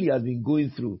ordeal he has been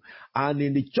going through. And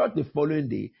in the church the following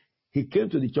day, he came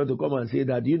to the church to come and say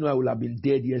that, I would have been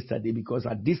dead yesterday, because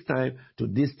at this time to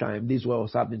this time, this is what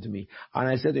was happening to me. And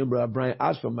I said to him, Brother Brian,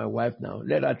 ask for my wife now.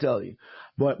 Let her tell you.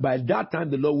 But by that time,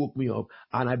 the Lord woke me up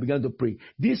and I began to pray.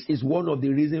 This is one of the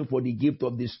reasons for the gift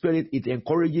of the Spirit. It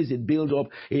encourages, it builds up.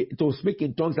 To speak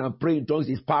in tongues and pray in tongues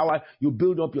is power. You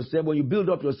build up yourself. When you build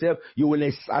up yourself, you will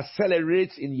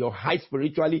accelerate in your height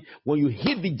spiritually. When you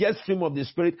hit the jet stream of the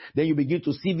Spirit, then you begin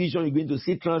to see vision, you begin to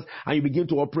see trance, and you begin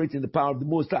to operate in the power of the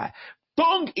Most High.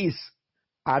 Tongue is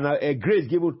a grace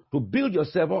given to build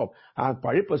yourself up, and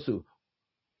paripasu,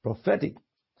 prophetic.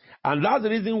 And that's the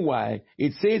reason why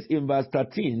it says in verse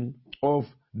 13 of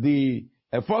the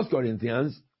 1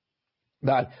 Corinthians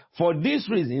that for this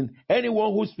reason,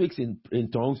 anyone who speaks in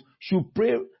tongues should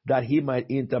pray that he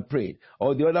might interpret.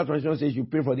 Or the other translation says you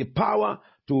pray for the power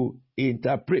to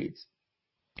interpret.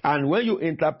 And when you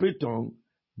interpret tongue,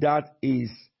 that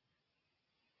is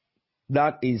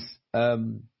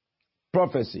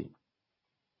prophecy.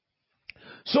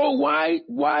 So why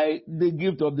the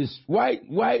gift of this? Why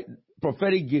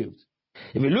prophetic gift?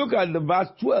 If you look at the verse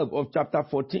 12 of chapter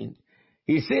 14,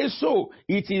 he says, so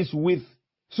it is with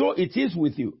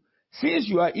you. Since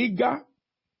you are eager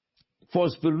for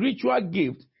spiritual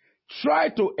gift, try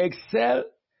to excel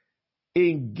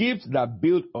in gifts that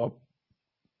build up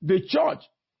the church.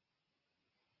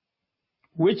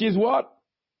 Which is what?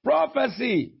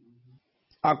 Prophecy.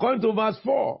 According to verse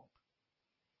 4.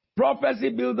 Prophecy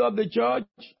build up the church.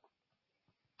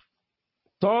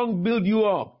 Tongue build you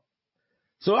up.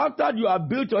 So after you have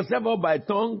built yourself up by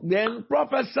tongue, then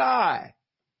prophesy.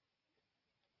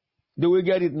 Do we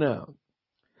get it now?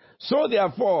 So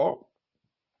therefore,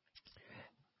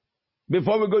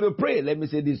 before we go to pray, let me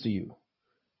say this to you.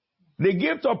 The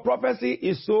gift of prophecy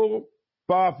is so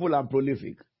powerful and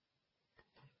prolific.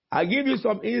 I give you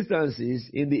some instances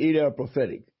in the area of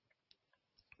prophetic.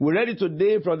 We read it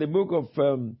today from the book of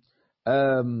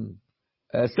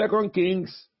 2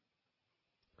 Kings.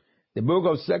 The book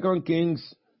of 2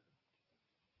 Kings.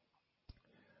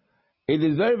 It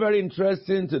is very, very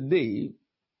interesting today.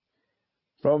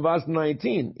 From verse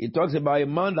 19, it talks about a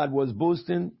man that was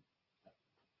boasting.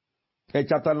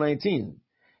 Chapter 19.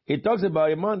 It talks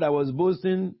about a man that was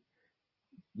boasting,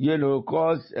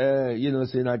 called,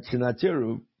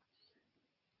 Sennacherib.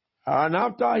 And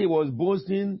after he was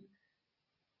boasting,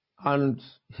 and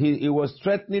he was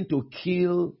threatening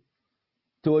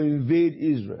to invade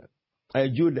Israel,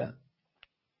 Judah.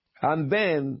 And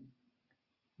then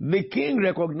the king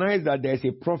recognized that there's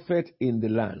a prophet in the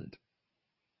land.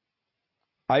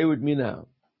 Are you with me now?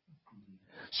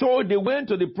 So they went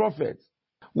to the prophet.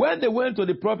 When they went to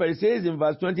the prophet, it says in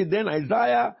verse 20, then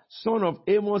Isaiah, son of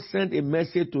Amos, sent a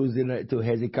message to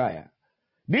Hezekiah.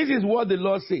 This is what the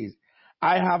Lord says.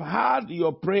 I have heard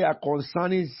your prayer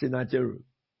concerning Sennacherib.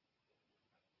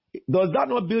 Does that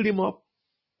not build him up?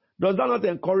 Does that not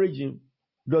encourage him?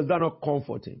 Does that not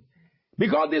comfort him?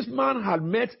 Because this man had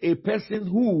met a person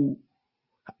who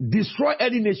destroyed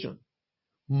any nation,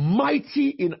 mighty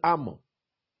in armor,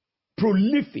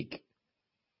 prolific.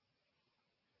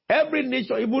 Every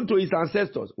nation, even to his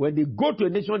ancestors, when they go to a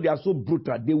nation, they are so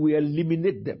brutal, they will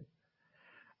eliminate them.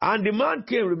 And the man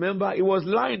came, remember, he was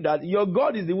lying that your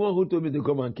God is the one who told me to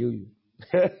come and kill you.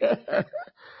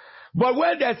 But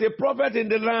when there's a prophet in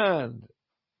the land,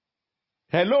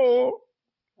 hello,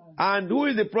 and who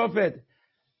is the prophet?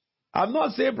 I'm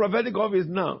not saying prophetic office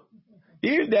now.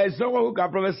 If there is someone who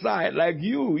can prophesy, like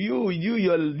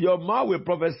your mouth will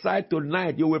prophesy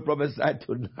tonight. You will prophesy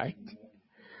tonight.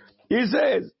 He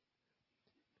says,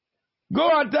 go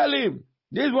and tell him,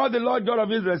 this is what the Lord God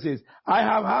of Israel says. I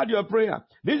have heard your prayer.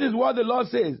 This is what the Lord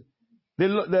says. This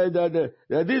is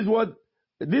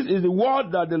the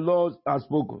word that the Lord has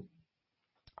spoken.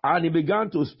 And he began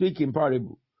to speak in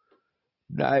parable.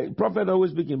 The prophet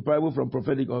always speaks in parable from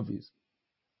prophetic office.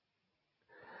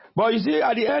 But you see,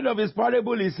 at the end of his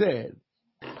parable, he said,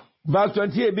 verse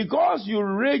 28, because you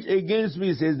rage against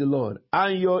me, says the Lord,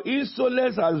 and your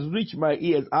insolence has reached my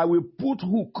ears, I will put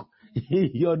hook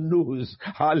in your nose.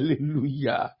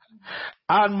 Hallelujah.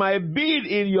 And my bead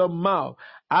in your mouth,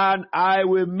 and I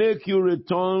will make you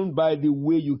return by the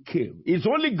way you came. It's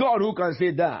only God who can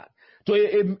say that to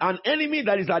an enemy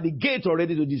that is at the gate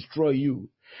already to destroy you.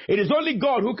 It is only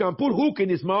God who can put hook in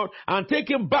his mouth and take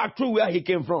him back to where he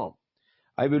came from.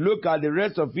 I will look at the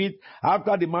rest of it.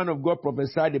 After the man of God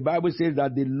prophesied, the Bible says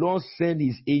that the Lord sent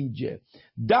his angel.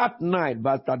 That night,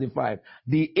 verse 35,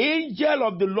 the angel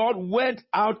of the Lord went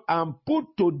out and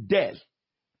put to death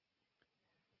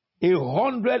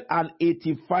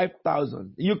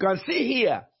 185,000. You can see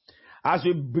here, as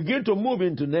we begin to move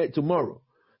into tomorrow,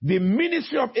 the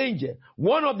ministry of angel.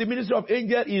 One of the ministry of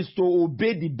angel is to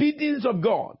obey the biddings of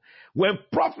God. When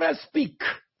prophets speak,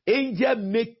 angels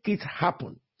make it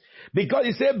happen. Because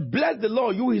he said, bless the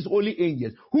Lord, you his holy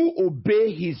angels, who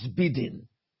obey his bidding.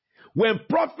 When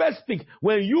prophets speak,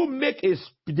 when you make a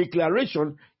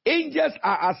declaration, angels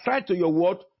are assigned to your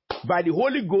word by the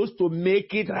Holy Ghost to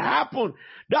make it happen.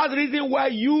 That's the reason why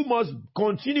you must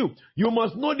continue. You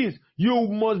must know this. You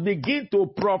must begin to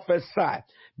prophesy.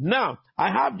 Now,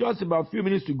 I have just about a few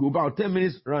minutes to go, about 10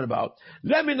 minutes roundabout.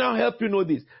 Let me now help you know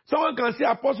this. Someone can say,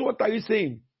 Apostle, what are you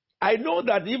saying? I know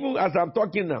that even as I'm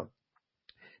talking now,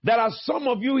 there are some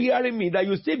of you hearing me that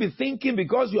you still be thinking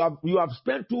because you have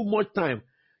spent too much time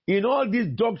in all these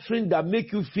doctrines that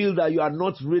make you feel that you are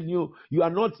not real, you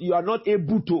are not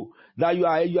able to, that you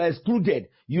are excluded.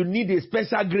 You need a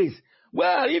special grace.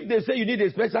 Well, if they say you need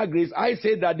a special grace, I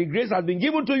say that the grace has been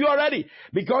given to you already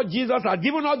because Jesus has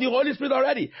given us the Holy Spirit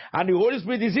already, and the Holy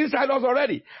Spirit is inside us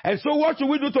already. And so, what should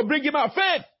we do to bring him out?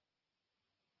 Faith.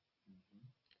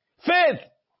 Faith.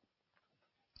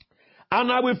 And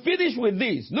I will finish with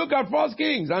this. Look at 1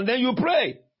 Kings and then you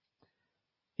pray.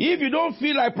 If you don't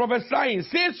feel like prophesying,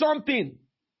 say something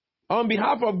on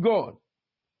behalf of God.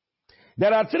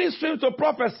 There are 3 streams to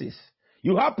prophecies.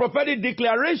 You have prophetic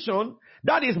declaration.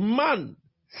 That is man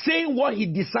saying what he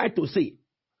decides to say.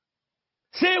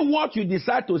 Say what you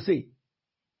decide to say.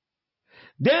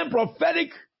 Then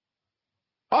prophetic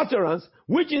utterance,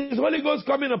 which is Holy Ghost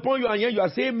coming upon you, and yet you are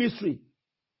saying mystery.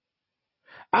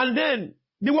 And then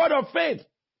the word of faith,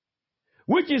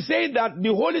 which is saying that the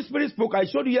Holy Spirit spoke. I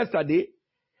showed you yesterday.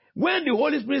 When the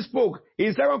Holy Spirit spoke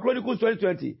in 2 Chronicles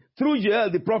 20:20 through Joel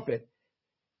the prophet,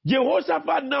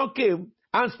 Jehoshaphat now came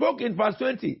and spoke in verse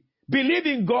 20. Believe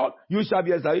in God, you shall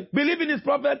be established. Believe in his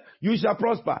prophet, you shall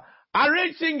prosper.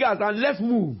 Arrange fingers and let's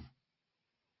move.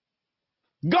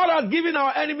 God has given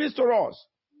our enemies to us.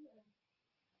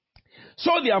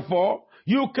 So therefore,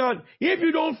 you can, if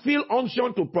you don't feel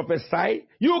unction to prophesy,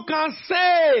 you can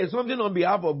say something on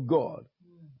behalf of God.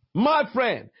 My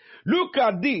friend, look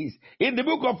at this in the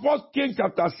book of 1 Kings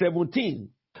chapter 17.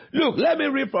 Look, let me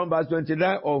read from verse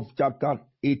 29 of chapter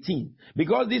 18,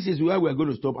 because this is where we're going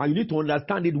to stop and you need to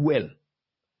understand it well.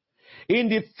 In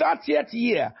the 30th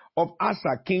year of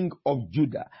Asa, king of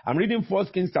Judah, I'm reading 1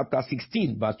 Kings chapter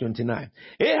 16, verse 29.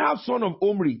 Ahab, son of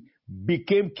Omri,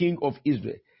 became king of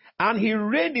Israel. And he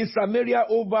reigned in Samaria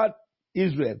over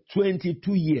Israel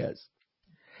 22 years.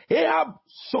 Ahab,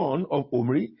 son of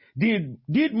Omri,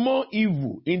 did more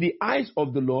evil in the eyes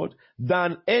of the Lord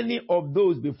than any of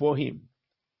those before him.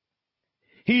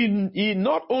 He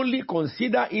not only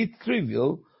considered it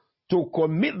trivial to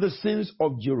commit the sins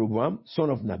of Jeroboam,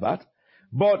 son of Nebat,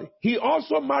 but he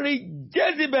also married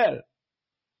Jezebel,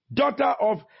 daughter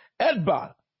of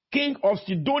Edbal, king of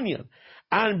Sidonian,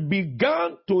 and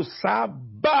began to serve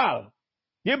Baal.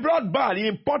 He brought Baal, he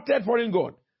imported foreign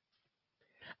god,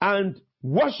 and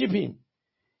worship him.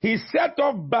 He set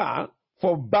up Baal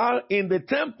for Baal in the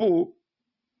temple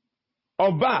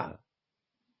of Baal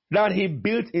that he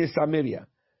built in Samaria.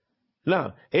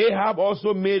 Now, Ahab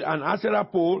also made an Asherah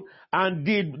pole and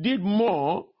did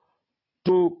more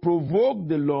to provoke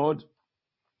the Lord,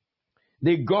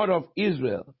 the God of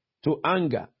Israel, to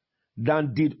anger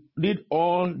than did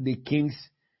all the kings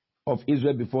of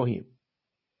Israel before him.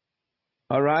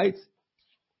 All right?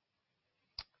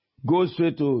 Go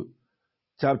straight to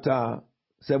chapter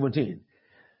 17.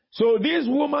 So this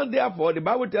woman, therefore, the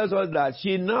Bible tells us that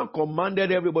she now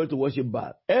commanded everybody to worship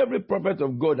Baal. Every prophet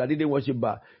of God that didn't worship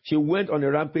Baal, she went on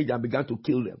a rampage and began to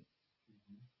kill them.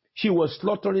 She was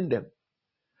slaughtering them.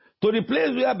 To the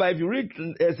place whereby, if you read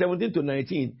 17 to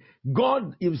 19,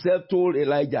 God himself told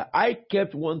Elijah, I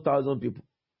kept 1,000 people.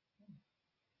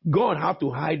 God had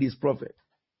to hide his prophet.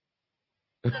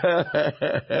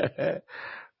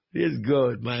 This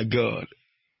God, my God.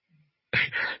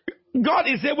 God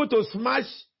is able to smash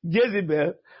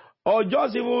Jezebel or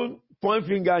just even point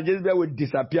finger and Jezebel will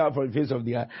disappear from the face of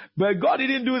the earth. But God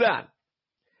didn't do that.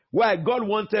 Why? God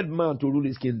wanted man to rule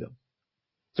his kingdom.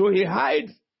 So he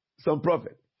hid some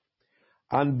prophet.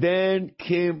 And then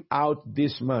came out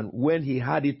this man when he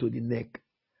had it to the neck.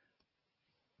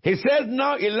 He says,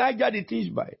 now Elijah the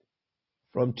Tishbite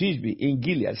from Tishbe in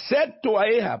Gilead said to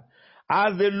Ahab,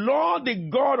 as the Lord, the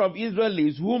God of Israel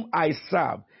is, whom I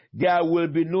serve, there will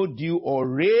be no dew or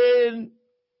rain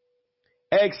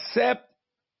except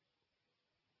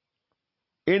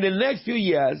in the next few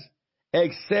years,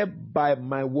 except by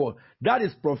my word. That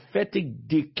is prophetic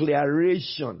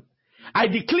declaration. I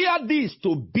declare this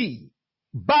to be.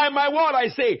 By my word I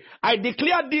say, I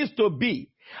declare this to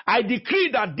be. I decree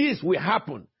that this will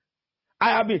happen.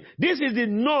 This is the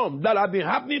norm that has been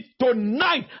happening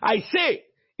tonight. I say,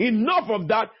 enough of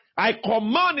that. I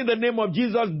command in the name of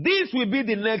Jesus, this will be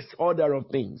the next order of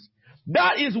things.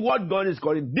 That is what God is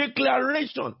calling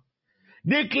declaration.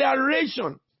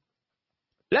 Declaration.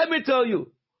 Let me tell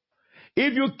you,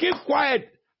 if you keep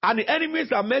quiet and the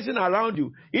enemies are messing around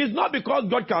you, it's not because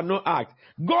God cannot act.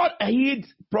 God hid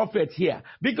prophets here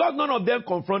because none of them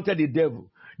confronted the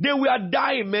devil. They were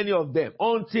dying, many of them,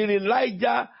 until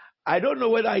Elijah. I don't know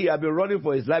whether he had been running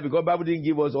for his life because the Bible didn't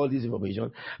give us all this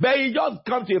information. But he just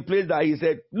come to a place that he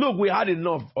said, look, we had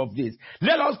enough of this.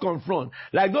 Let us confront.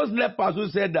 Like those lepers who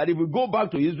said that if we go back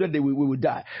to Israel, we will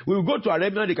die. We will go to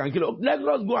Arabia, they can kill us. Let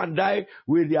us go and die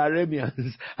with the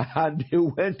Arabians. And they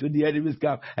went to the enemy's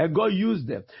camp and God used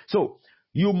them. So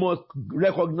you must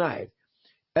recognize,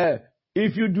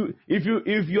 if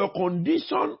your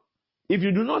condition, if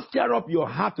you do not stir up your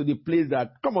heart to the place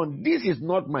that, come on, this is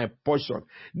not my portion.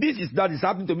 That is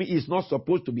happening to me is not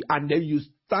supposed to be. And then you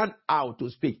stand out to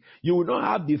speak. You will not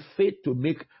have the faith to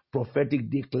make prophetic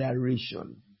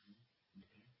declaration.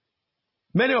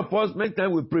 Many of us, many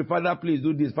times we pray, Father, please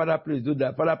do this. Father, please do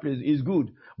that. Father, please, it's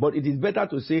good. But it is better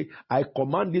to say, I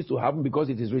command this to happen because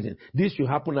it is written. This should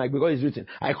happen because it's written.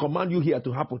 I command you here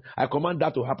to happen. I command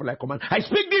that to happen. I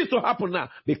speak this to happen now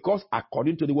because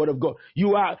according to the word of God,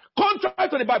 you are contrary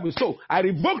to the Bible. So I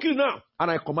revoke you now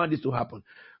and I command this to happen.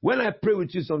 When I pray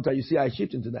with you sometimes, you see, I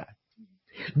shift into that.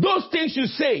 Those things you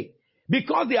say,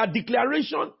 because they are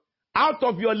declaration out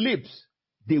of your lips,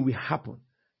 they will happen.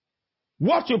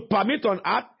 What you permit on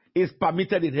earth is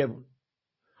permitted in heaven.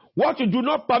 What you do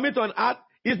not permit on earth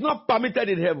is not permitted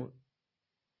in heaven.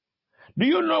 Do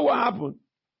you know what happened?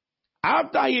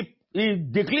 After he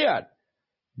declared,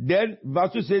 then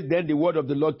verse 2 says, then the word of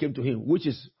the Lord came to him, which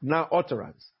is now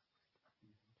utterance.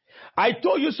 I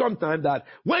told you sometime that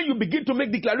when you begin to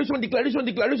make declaration,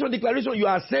 you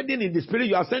are ascending in the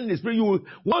spirit,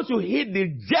 once you hit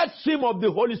the jet stream of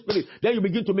the Holy Spirit, then you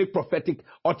begin to make prophetic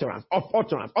utterance.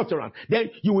 Then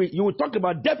you will talk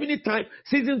about definite time,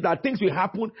 seasons that things will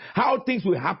happen, how things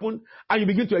will happen, and you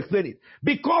begin to explain it.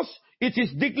 Because it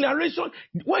is declaration.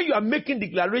 When you are making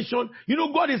declaration,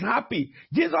 God is happy.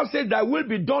 Jesus said that will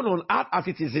be done on earth as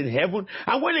it is in heaven.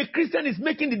 And when a Christian is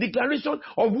making the declaration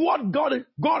of what God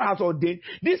has ordained,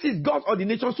 this is God's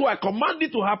ordination. So I command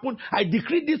it to happen. I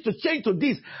decree this to change to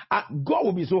this. God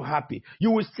will be so happy. You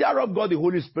will stir up God, the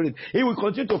Holy Spirit. He will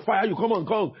continue to fire you. Come on.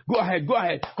 Go ahead.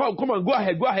 Come on. Go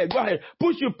ahead.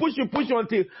 Push you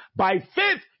until by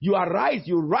faith you arise,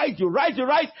 you rise,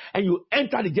 and you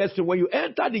enter the jet stream. When you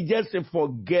enter the jet stream,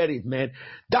 forget it, man.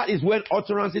 That is when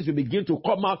utterances will begin to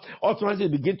come out.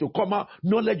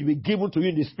 Knowledge will be given to you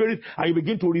in the spirit, and you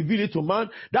begin to reveal it to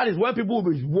man. That is when people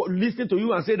will be listening to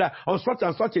you and say that on such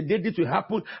and such a day this will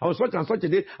happen. On such and such a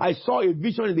day, I saw a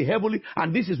vision in the heavenly,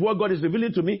 and this is what God is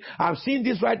revealing to me. I'm seeing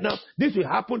this right now. This will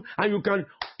happen, and you can,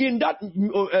 in that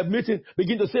meeting,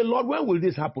 begin to say, Lord, when will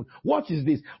this happen? What is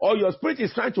this? Or your spirit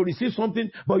is trying to receive something,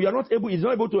 but you are not able, it's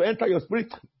not able to enter your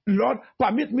spirit. Lord,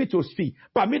 permit me to speak,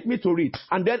 permit me to read,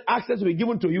 and then access will be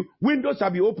given to you. Windows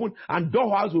shall be opened, and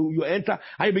doorhouse will you enter,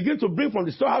 and you begin to bring from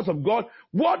the storehouse of God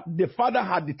what the Father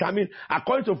had determined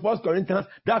according to 1 Corinthians,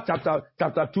 that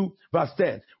chapter 2, verse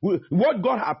 10. What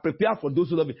God had prepared for those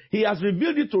who love Him. He has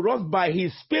revealed it to us by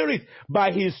His Spirit.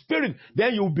 By His Spirit,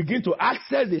 then you begin to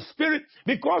access the Spirit,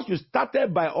 because you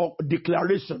started by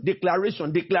declaration.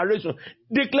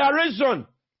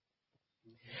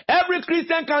 Every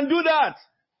Christian can do that.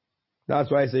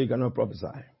 That's why I say you cannot prophesy.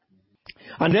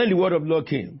 And then the word of the Lord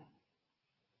came.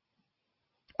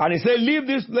 And He said, leave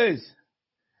this place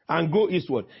and go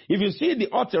eastward. If you see the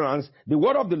utterance, the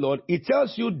word of the Lord, it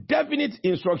tells you definite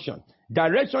instruction.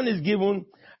 Direction is given,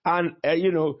 and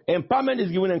empowerment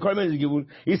is given, encouragement is given.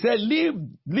 He said, leave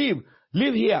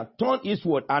here, turn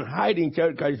eastward and hide in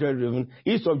River,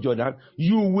 east of Jordan.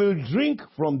 You will drink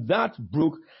from that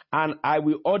brook, and I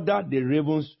will order the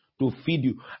ravens to feed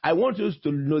you. I want you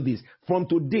to know this. From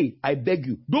today, I beg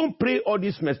you, don't pray all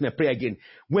this mess and pray again.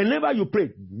 Whenever you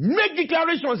pray, make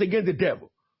declarations against the devil.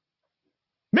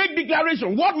 Make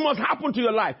declaration. What must happen to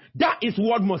your life? That is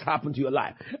what must happen to your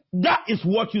life. That is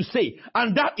what you say,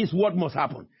 and that is what must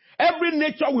happen. Every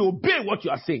nature will obey what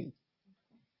you are saying.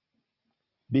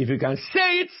 If you can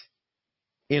say it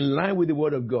in line with the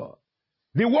word of God,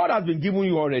 the word has been given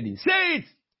you already. Say it.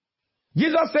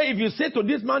 Jesus said, if you say to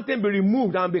this mountain, be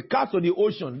removed and be cast to the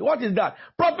ocean. What is that?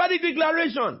 Prophetic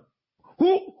declaration.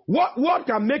 What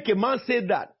can make a man say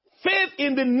that? Faith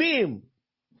in the name.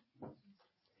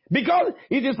 Because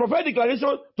it is prophetic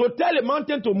declaration to tell a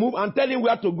mountain to move and tell him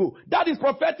where to go. That is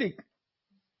prophetic.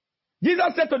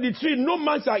 Jesus said to the tree, no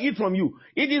man shall eat from you.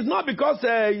 It is not because,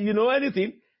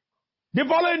 anything. The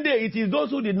following day, it is those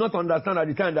who did not understand at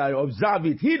the time that observe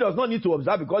it. He does not need to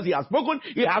observe because he has spoken.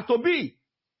 It has to be.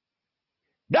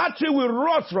 That tree will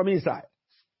rot from inside.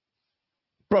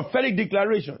 Prophetic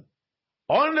declaration.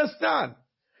 Understand.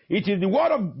 It is the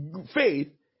word of faith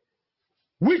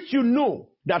which you know,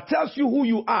 that tells you who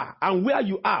you are and where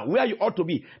you are, where you ought to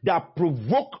be, that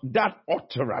provoke that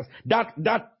utterance, that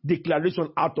declaration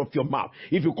out of your mouth.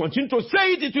 If you continue to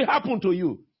say it, it will happen to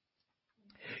you.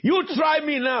 You try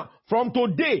me now. From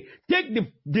today, take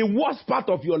the worst part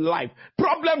of your life,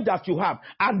 problem that you have,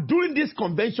 and during this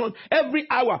convention, every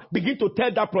hour, begin to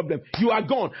tell that problem. You are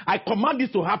gone. I command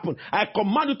this to happen. I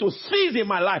command you to cease in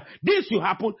my life. This should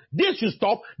happen. This should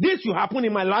stop. This should happen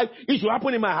in my life. It should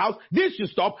happen in my house. This should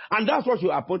stop. And that's what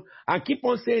should happen. And keep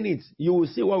on saying it. You will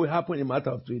see what will happen in a matter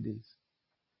of 3 days.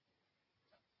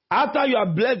 After you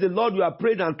have blessed the Lord, you have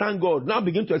prayed and thanked God. Now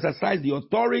begin to exercise the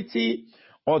authority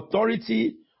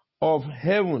of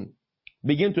heaven.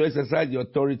 Begin to exercise the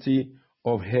authority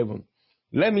of heaven.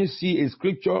 Let me see a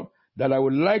scripture that I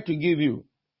would like to give you.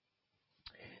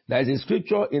 There is a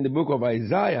scripture in the book of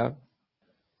Isaiah.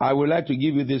 I would like to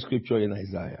give you this scripture in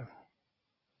Isaiah.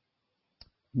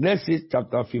 Let's see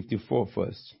chapter 54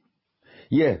 first.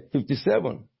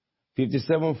 57.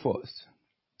 57 first.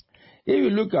 If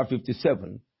you look at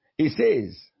 57, it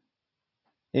says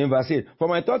in verse 8, for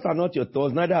my thoughts are not your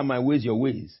thoughts, neither are my ways your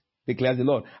ways, declares the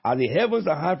Lord. As the heavens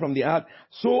are high from the earth,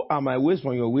 so are my ways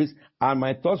from your ways, and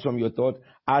my thoughts from your thoughts.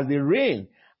 As the rain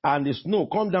and the snow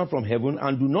come down from heaven,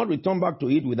 and do not return back to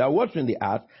it without watering the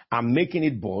earth, and making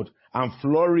it bud, and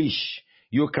flourish.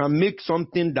 You can make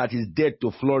something that is dead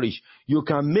to flourish. You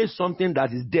can make something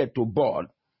that is dead to bud.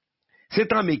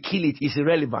 Satan may kill it, it's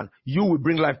irrelevant. You will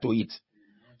bring life to it.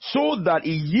 So that it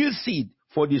yields seed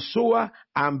for the sower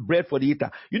and bread for the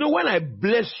eater. You know, when I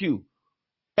bless you,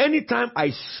 anytime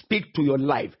I speak to your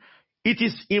life, it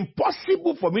is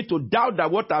impossible for me to doubt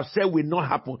that what I've said will not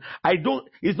happen.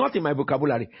 It's not in my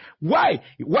vocabulary. Why?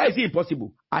 Why is it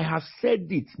impossible? I have said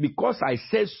it because I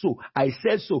said so. I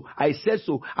said so. I said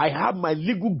so. I have my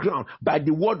legal ground by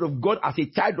the word of God as a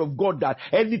child of God that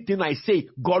anything I say,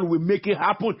 God will make it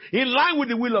happen in line with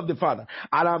the will of the Father.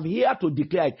 And I'm here to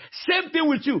declare it. Same thing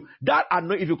with you. That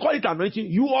if you call it anointing,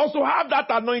 you also have that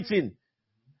anointing.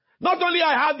 Not only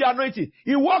I have the anointing,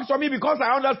 it works for me because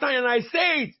I understand and I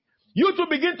say it. You too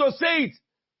begin to say it.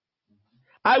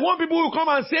 I want people who come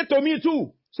and say to me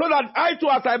too, so that I too,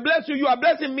 as I bless you, you are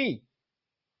blessing me.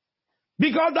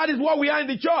 Because that is what we are in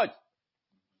the church.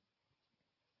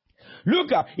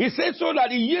 Look, it says so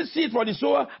that it yields seed for the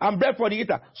sower and bread for the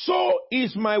eater. So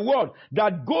is my word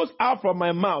that goes out from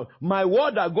my mouth. My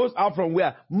word that goes out from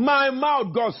where? My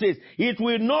mouth, God says. It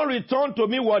will not return to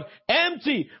me what?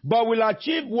 Empty, but will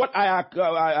achieve what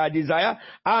I desire,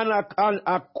 and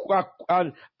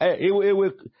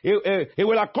it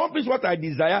will accomplish what I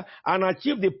desire and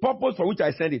achieve the purpose for which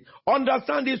I send it.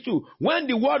 Understand this too. When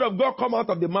the word of God comes out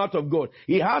of the mouth of God,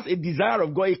 it has a desire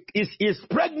of God. It is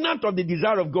pregnant of the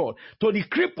desire of God. To the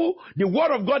cripple, the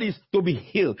word of God is to be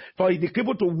healed. For the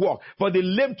cripple to walk. For the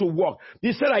lame to walk.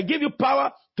 He said, I give you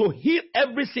power to heal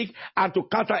every sick and to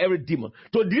counter every demon.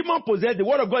 To demon possessed, the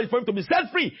word of God is for him to be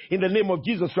set free in the name of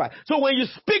Jesus Christ. So when you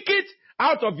speak it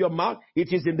out of your mouth,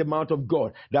 it is in the mouth of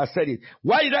God that said it.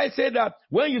 Why did I say that?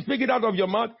 When you speak it out of your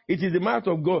mouth, it is the mouth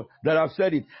of God that have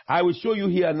said it. I will show you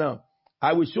here now.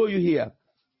 I will show you here.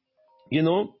 You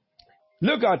know,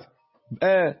 look at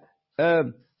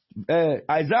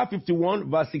Isaiah 51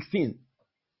 verse 16.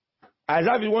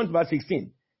 Isaiah 51 verse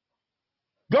 16.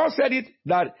 God said it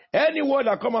that any word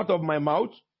that come out of my mouth,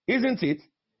 isn't it?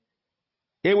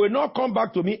 It will not come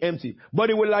back to me empty, but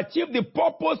it will achieve the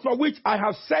purpose for which I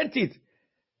have sent it.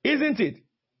 Isn't it?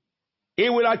 It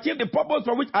will achieve the purpose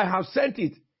for which I have sent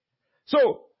it.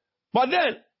 So, but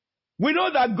then, we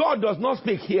know that God does not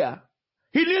speak here.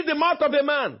 He leaves the mouth of a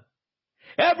man.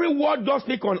 Every word God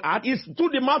speaks on earth is through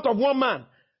the mouth of one man.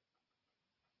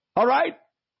 Alright?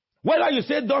 Whether you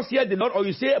say, thus hear the Lord, or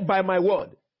you say, by my word.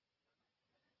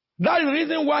 That is the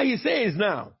reason why he says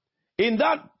now, in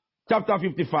that chapter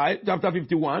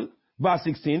 51, verse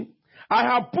 16, I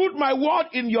have put my word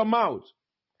in your mouth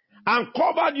and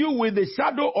covered you with the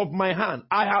shadow of my hand.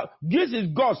 This is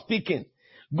God speaking.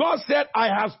 God said, I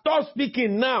have stopped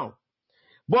speaking now.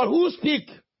 But who speak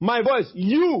my voice?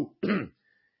 You.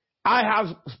 I have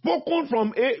spoken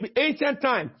from ancient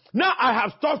time. Now I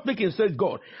have stopped speaking, says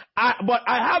God. But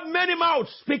I have many mouths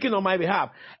speaking on my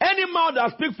behalf. Any mouth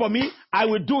that speaks for me, I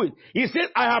will do it. He said,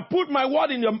 I have put my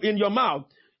word in your mouth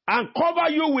and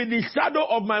cover you with the shadow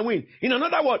of my wing. In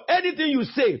another word, anything you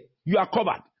say, you are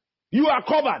covered. You are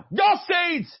covered. Just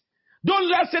say it. Don't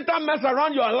let Satan mess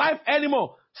around your life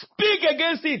anymore. Speak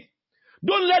against it.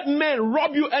 Don't let men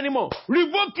rob you anymore.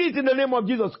 Revoke it in the name of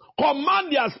Jesus.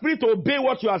 Command their spirit to obey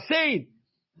what you are saying.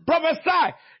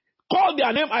 Prophesy. Call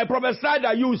their name. I prophesy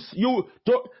that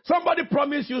somebody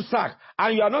promised you sack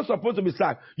and you are not supposed to be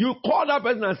sacked. You call that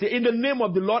person and say, in the name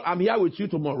of the Lord, I'm here with you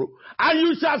tomorrow. And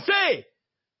you shall say,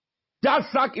 that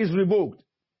sack is revoked.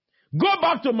 Go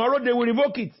back tomorrow, they will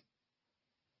revoke it.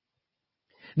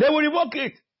 They will revoke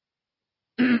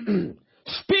it.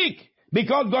 Speak.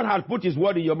 Because God has put his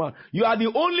word in your mouth. You are the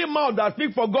only mouth that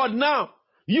speaks for God now.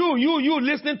 You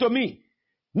listening to me.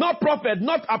 Not prophet,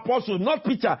 not apostle, not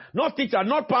preacher, not teacher,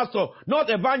 not pastor, not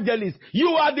evangelist. You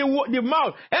are the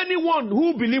mouth. Anyone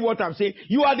who believes what I'm saying,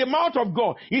 you are the mouth of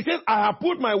God. He says, I have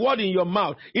put my word in your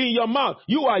mouth. In your mouth,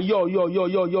 you are your.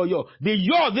 The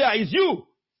your there is you.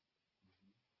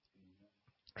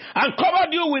 And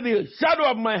covered you with the shadow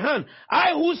of my hand.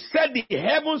 I who set the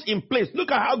heavens in place.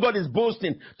 Look at how God is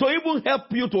boasting to even help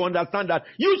you to understand that.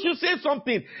 You should say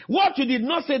something. What you did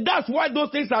not say, that's why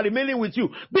those things are remaining with you.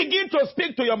 Begin to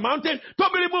speak to your mountain to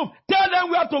be removed. Tell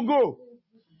them where to go.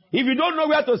 If you don't know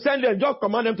where to send them, just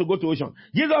command them to go to ocean.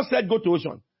 Jesus said, go to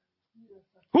ocean.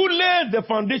 Who laid the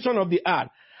foundation of the earth?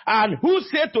 And who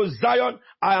said to Zion,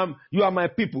 you are my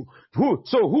people?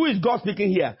 Who is God speaking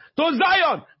here? To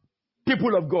Zion.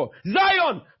 People of God.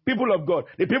 Zion, people of God.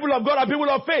 The people of God are people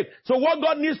of faith. So what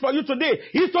God needs for you today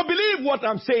is to believe what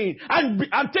I'm saying and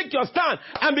take your stand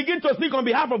and begin to speak on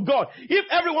behalf of God. If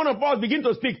every one of us begin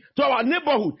to speak to our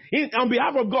neighborhood on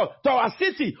behalf of God, to our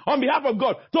city on behalf of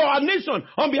God, to our nation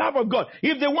on behalf of God,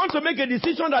 if they want to make a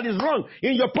decision that is wrong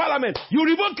in your parliament, you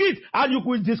revoke it and you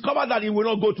will discover that it will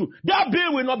not go through. That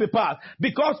bill will not be passed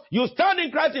because you stand in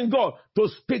Christ in God to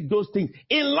speak those things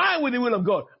in line with the will of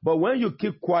God. But when you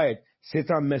keep quiet,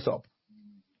 Satan mess up.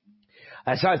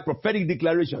 As a prophetic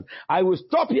declaration, I will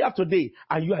stop here today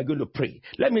and you are going to pray.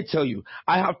 Let me tell you,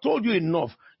 I have told you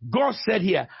enough. God said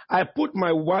here, I put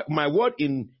my word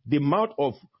in the mouth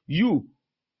of you.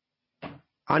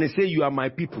 And he said, you are my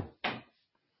people.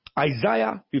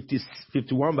 Isaiah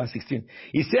 51 verse 16.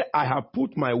 He said, I have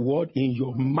put my word in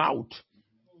your mouth.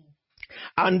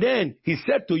 And then he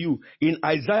said to you in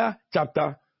Isaiah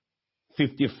chapter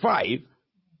 55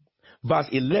 verse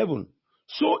 11,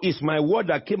 so is my word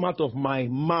that came out of my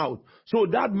mouth. So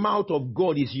that mouth of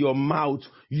God is your mouth.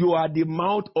 You are the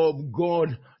mouth of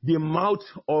God, the mouth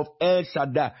of El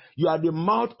Shaddai. You are the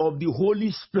mouth of the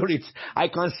Holy Spirit. I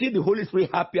can see the Holy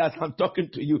Spirit happy as I'm talking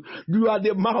to you. You are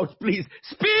the mouth, please.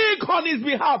 Speak on his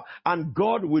behalf and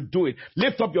God will do it.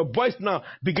 Lift up your voice now.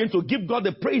 Begin to give God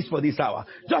the praise for this hour.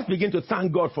 Just begin to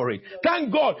thank God for it.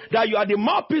 Thank God that you are the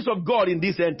mouthpiece of God in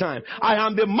this end time. I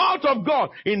am the mouth of God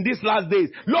in these last days.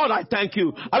 Lord, I thank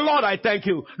you. Lord, I thank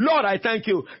you. Lord, I thank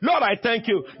you. Lord, I thank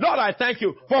you. Lord, I thank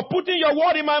you for putting your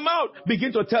word in my mouth.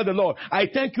 Begin to tell the Lord, I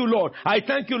thank you, Lord. I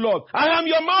thank you, Lord. I am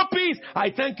your mouthpiece. I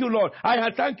thank you, Lord.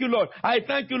 I thank you, Lord. I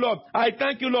thank you, Lord. I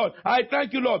thank you, Lord. I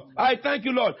thank you, Lord. I thank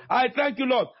you, Lord. I thank you,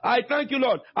 Lord. I thank you,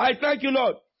 Lord. I thank you,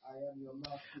 Lord.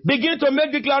 Begin to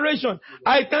make declaration.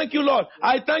 I thank you, Lord.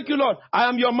 I thank you, Lord. I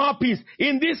am your mouthpiece.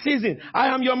 In this season, I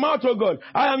am your mouth, O God.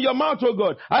 I am your mouth, O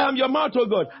God. I am your mouth, O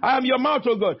God. I am your mouth,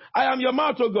 O God. I am your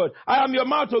mouth, O God. I am your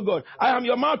mouth, O God. I am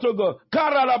your mouth, O God.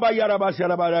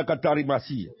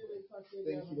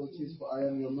 Thank you, Lord Jesus, for I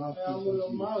am your mouthpiece,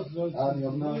 Lord Jesus. I am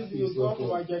your mouthpiece, Lord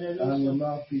God. I am your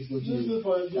mouthpiece, Lord Jesus.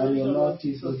 I am your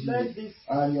mouthpiece, Lord Jesus.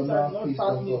 I am your mouthpiece,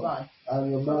 Lord God. I am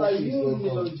your mouthpiece, Lord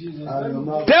God. I am your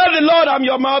mouthpiece. Tell the Lord I'm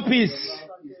your mouthpiece.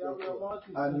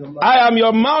 I am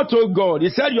your mouth, O God. He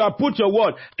said you have put your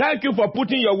word. Thank you for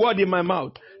putting your word in my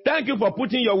mouth. Thank you for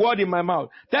putting your word in my mouth.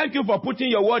 Thank you for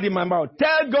putting your word in my mouth.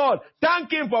 Tell God,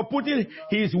 thank Him for putting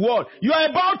His word. You are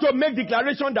about to make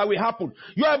declaration that will happen.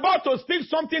 You are about to speak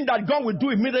something that God will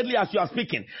do immediately as you are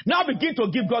speaking. Now begin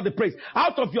to give God the praise.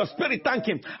 Out of your spirit, thank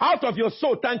Him. Out of your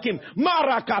soul, thank Him. That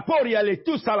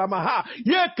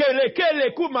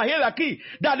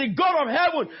the God of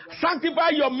heaven sanctify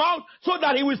your mouth so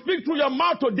that He will speak through your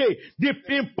mouth today. The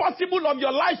impossible of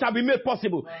your life shall be made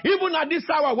possible. Even at this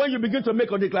hour when you begin to make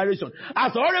a declaration.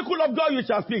 As oracle of God you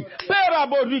shall speak. Father,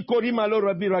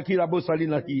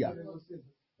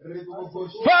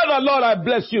 Lord, I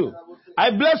bless you.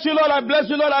 I bless you, Lord. I bless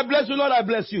you, Lord. I bless you, Lord. I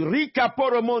bless you.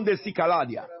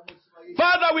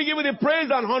 Father, we give you the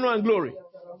praise and honor and glory.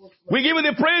 We give you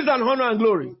the praise and honor and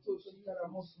glory.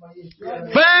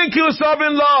 Thank you,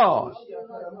 sovereign Lord.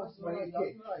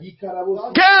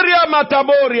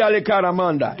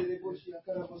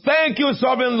 Thank you,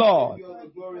 sovereign Lord.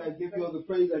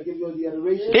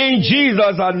 In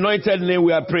Jesus' anointed name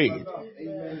we are praying.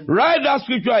 Write that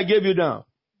scripture I gave you down.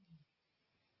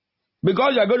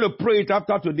 Because you are going to pray it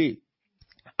after today.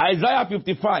 Isaiah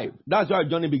 55. That's where our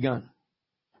journey began.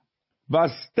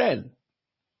 Verse 10.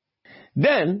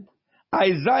 Then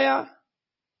Isaiah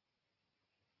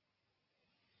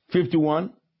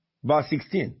 51, verse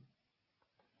 16.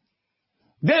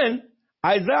 Then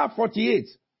Isaiah 48,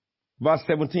 verse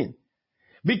 17.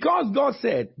 Because God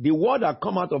said, the word that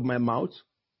come out of my mouth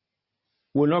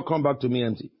will not come back to me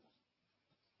empty.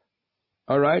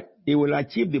 Alright? It will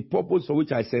achieve the purpose for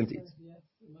which I sent it.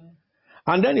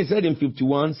 And then he said in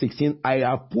 51:16, I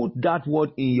have put that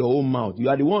word in your own mouth. You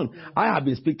are the one. I have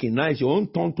been speaking. Now it's your own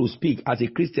turn to speak as a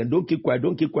Christian. Don't keep quiet.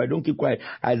 Don't keep quiet. Don't keep quiet.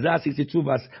 Isaiah 62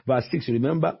 verse 6.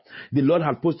 Remember, the Lord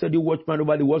had posted you watchman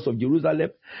over the walls of Jerusalem.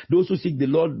 Those who seek the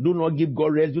Lord, do not give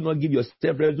God rest. Do not give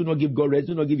yourself rest. Do not give God rest.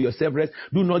 Do not give yourself rest.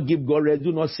 Do not give God rest.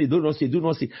 Do not sit. Do not sit. Do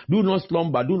not sit. Do not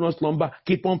slumber. Do not slumber.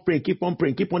 Keep on praying. Keep on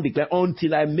praying. Keep on declaring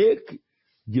until I make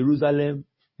Jerusalem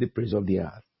the praise of the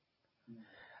earth.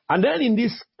 And then in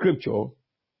this scripture,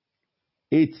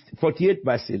 48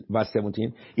 verse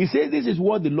 17, he says, this is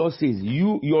what the Lord says,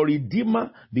 you, your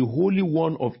Redeemer, the Holy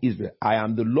One of Israel. I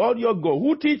am the Lord your God,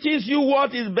 who teaches you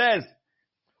what is best,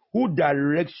 who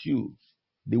directs you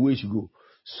the way you should go.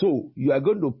 So, you are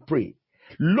going to pray.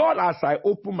 Lord, as I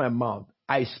open my mouth,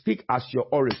 I speak as your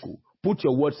oracle. Put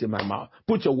your words in my mouth.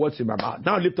 Put your words in my mouth.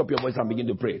 Now lift up your voice and begin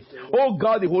to pray. Oh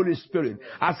God, the Holy Spirit,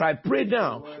 as I pray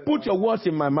now, put your words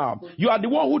in my mouth. You are the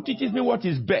one who teaches me what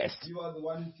is best. You are the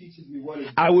one who teaches me what is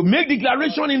best. I will make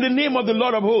declaration in the name of the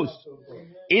Lord of hosts.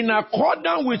 In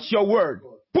accordance with your word.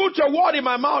 Put your word in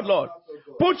my mouth, Lord.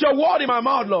 Put your word in my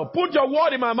mouth, Lord. Put your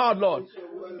word in my mouth, Lord.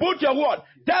 Put your word.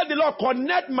 Tell the Lord,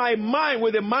 connect my mind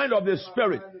with the mind of the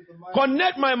Spirit.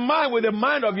 Connect my mind with the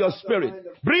mind of your Spirit.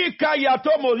 Connect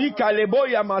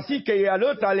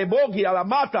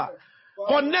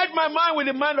my mind with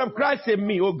the mind of Christ in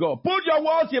me, oh God. Put your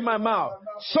words in my mouth.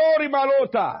 Sorry,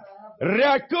 Malota.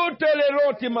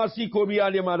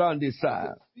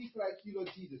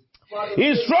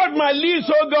 Instruct my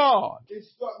lips, oh God.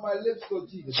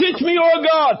 Teach me, oh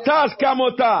God.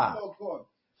 Taskamota.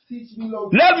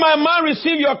 Let my mind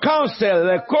receive your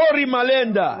counsel. Kori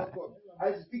Malenda.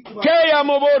 Keya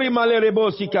mobori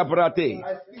malerebosi kaprate.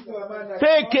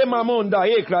 Teke mamonda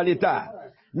ekralita.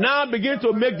 Now begin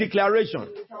to make declaration.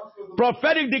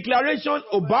 Prophetic declaration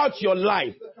about your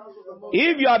life.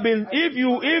 If you have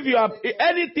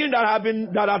anything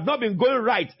that has not been going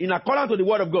right in accordance to the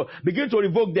word of God, begin to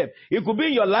revoke them. It could be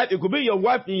in your life, it could be in your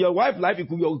wife's life, it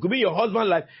could be in your husband's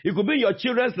life, it could be in your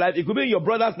children's life, it could be in your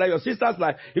brother's life, your sister's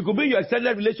life, it could be in your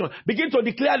extended relation. Begin to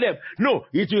declare them. No,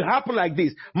 it will happen like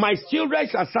this. My children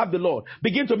shall serve the Lord.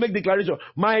 Begin to make declaration.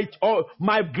 My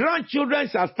grandchildren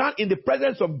shall stand in the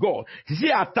presence of God.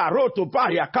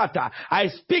 I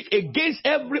speak against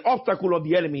every obstacle of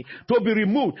the enemy to be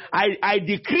removed. I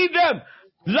decree them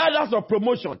ladders of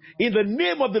promotion in the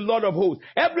name of the Lord of hosts.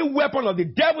 Every weapon of the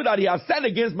devil that he has sent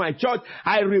against my church,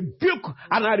 I rebuke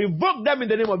and I revoke them in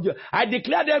the name of Jesus. I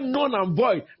declare them null and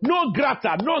void. No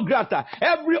grata, no grata.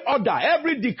 Every order,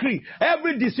 every decree,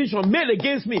 every decision made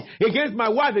against me, against my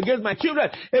wife, against my children,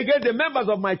 against the members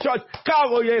of my church,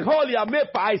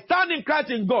 I stand in Christ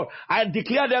in God. I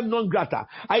declare them non grata.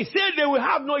 I say they will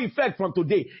have no effect from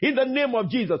today in the name of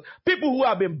Jesus. People who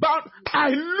have been bound, I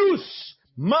loose.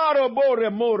 Begin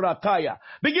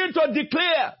to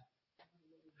declare.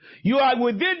 You are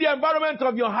within the environment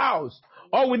of your house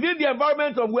or within the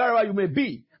environment of wherever you may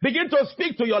be. Begin to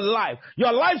speak to your life.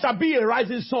 Your life shall be a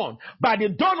rising sun. By the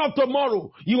dawn of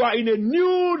tomorrow, you are in a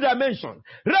new dimension.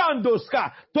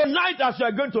 Tonight as you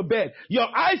are going to bed, your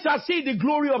eyes shall see the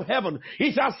glory of heaven.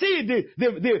 You shall see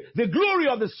the glory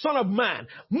of the Son of Man.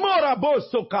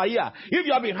 If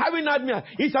you have been having nightmare,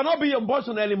 it shall not be your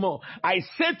portion anymore. I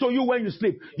say to you when you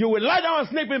sleep, you will lie down and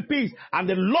sleep in peace, and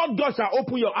the Lord God shall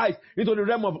open your eyes into the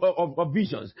realm of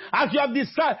visions. As you have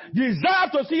desire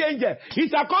to see angels,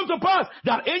 it shall come to pass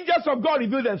that angels of God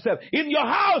reveal themselves. In your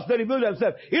house, they reveal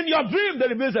themselves. In your dream, they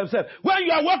reveal themselves. When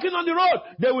you are walking on the road,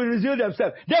 they will reveal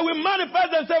themselves. They will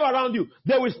manifest themselves around you.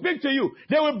 They will speak to you.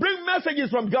 They will bring messages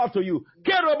from God to you.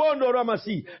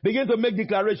 Begin to make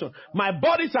declaration. My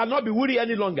body shall not be weary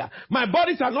any longer. My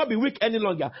body shall not be weak any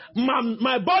longer.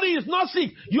 My body is not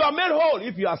sick. You are made whole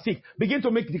if you are sick. Begin to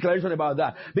make declaration about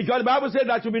that. Because the Bible says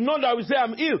that you be known that we say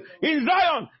I'm ill. In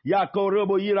Zion,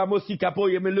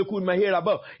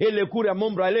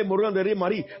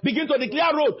 begin to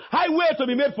declare road, highway to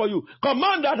be made for you.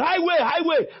 Command that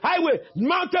highway,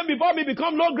 mountain before me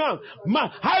become low ground.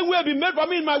 Highway be made for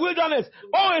me in my wilderness.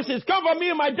 Oasis come for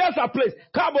me in my desert place.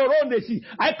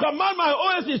 I command my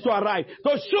oasis to arrive,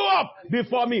 to show up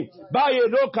before me.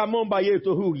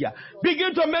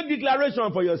 Begin to make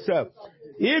declaration for yourself.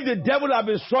 If the devil has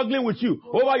been struggling with you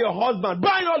over your husband,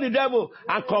 bind all the devil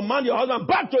and command your husband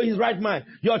back to his right mind.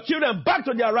 Your children back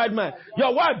to their right mind.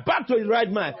 Your wife back to his right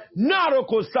mind.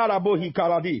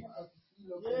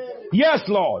 Yes,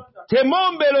 Lord.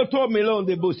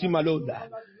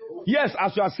 Yes,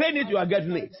 as you are saying it, you are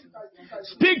getting it.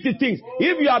 Speak the things.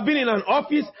 If you have been in an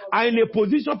office and in a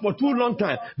position for too long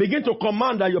time, begin to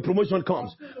command that your promotion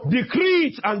comes. Decree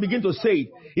it and begin to say it.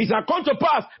 It shall come to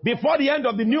pass before the end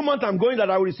of the new month I'm going that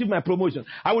I will receive my promotion.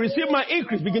 I will receive my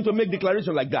increase. Begin to make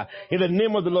declaration like that. In the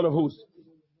name of the Lord of hosts.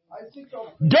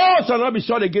 Doors shall not be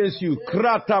shut against you.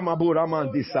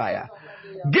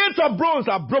 Gates of bronze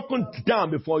are broken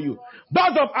down before you.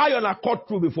 Bars of iron are cut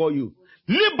through before you.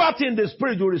 Liberty in the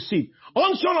spirit you receive.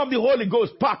 Unction of the Holy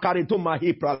Ghost.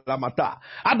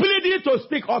 Ability to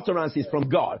speak utterances from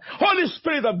God. Holy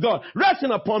Spirit of God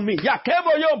resting upon me.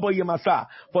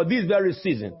 For this very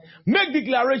season. Make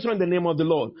declaration in the name of the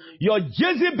Lord. Your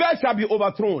Jezebel shall be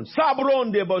overthrown.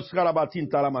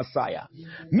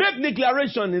 Make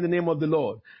declaration in the name of the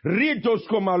Lord.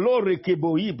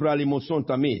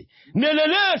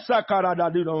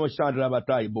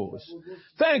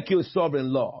 Thank you,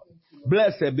 sovereign Lord.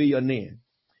 Blessed be your name.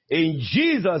 In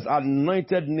Jesus'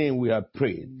 anointed name we have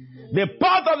prayed. The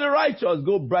path of the righteous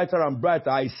go brighter and brighter.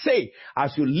 I say,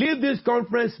 as you leave this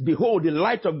conference, behold, the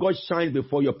light of God shines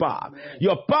before your path.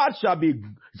 Your path shall be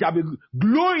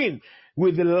glowing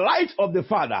with the light of the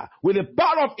Father, with the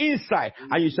power of insight,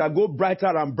 and you shall go brighter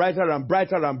and brighter and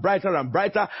brighter and brighter and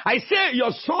brighter. I say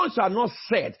your sun shall not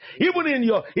set, even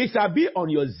it shall be on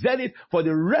your zenith for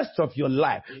the rest of your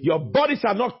life. Your body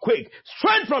shall not quake.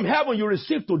 Strength from heaven you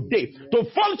receive today to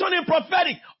function in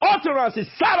prophetic utterances.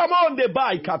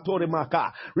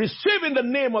 Receive in the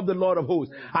name of the Lord of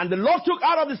hosts. And the Lord took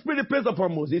out of the spirit place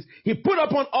upon Moses. He put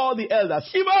upon all the elders.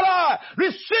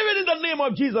 Receive it in the name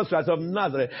of Jesus Christ of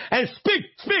Nazareth. And speak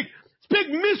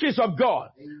mysteries of God.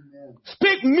 Amen.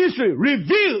 Speak mystery.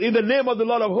 Reveal in the name of the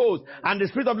Lord of hosts. And the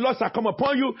Spirit of the Lord shall come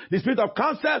upon you. The Spirit of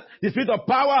counsel, the Spirit of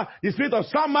power, the Spirit of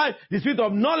sound mind, the Spirit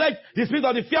of knowledge, the Spirit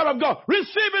of the fear of God.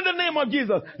 Receive in the name of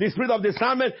Jesus. The Spirit of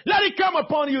discernment. Let it come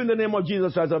upon you in the name of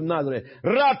Jesus Christ of Nazareth.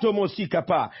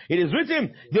 It is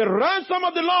written, the ransom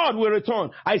of the Lord will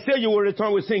return. I say you will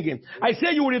return with singing. I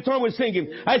say you will return with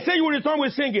singing. I say you will return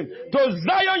with singing. To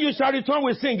Zion you shall return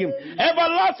with singing.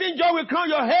 Everlasting joy will crown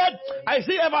your head. I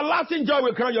see everlasting joy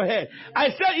will crown your head. I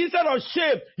said instead of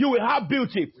shame, you will have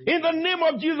beauty. In the name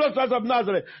of Jesus Christ of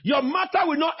Nazareth, your matter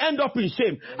will not end up in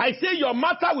shame. I say your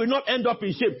matter will not end up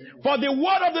in shame. For the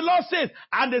word of the Lord says,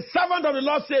 and the servant of the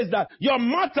Lord says that your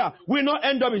matter will not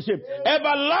end up in shame.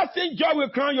 Everlasting joy will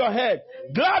crown your head.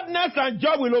 Gladness and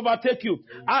joy will overtake you.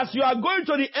 As you are going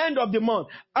to the end of the month,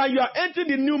 and you are entering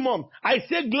the new month, I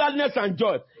say gladness and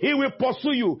joy. He will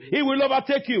pursue you. He will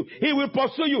overtake you. He will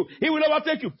pursue you. He will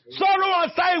overtake you. So Pharaoh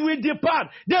and Sai will depart.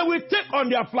 They will take on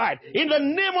their flight. In the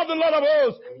name of the Lord of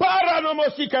hosts,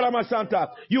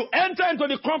 you enter into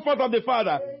the comfort of the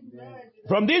Father.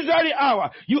 From this very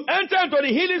hour, you enter into the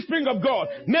healing spring of God.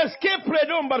 Me escape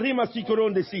predom barima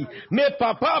sikoron de si. Me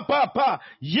papa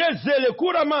yezele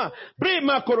kurama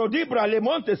brima korodibra le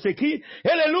monte seki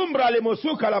ele lumbra le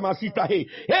mosuka la masita he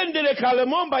endele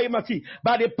kalemomba imati.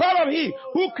 By the power of He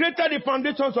who created the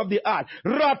foundations of the earth,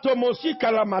 ratomosi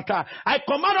kalamata. I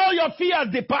command all your fears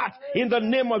depart in the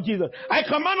name of Jesus. I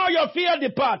command all your fears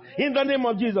depart in the name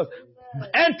of Jesus.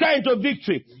 Enter into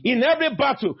victory in every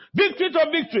battle. Victory to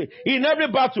victory in every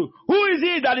battle. Who is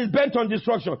he that is bent on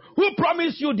destruction? Who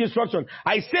promised you destruction?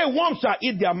 I say worms shall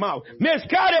eat their mouth. Who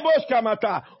are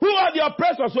the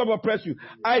oppressors who have oppressed you?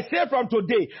 I say from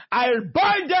today, I'll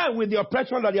bind them with the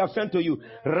oppression that they have sent to you.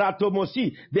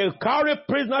 Ratomosi, the carry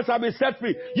prisoners shall be set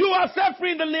free. You are set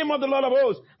free in the name of the Lord of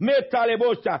hosts.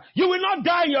 You will not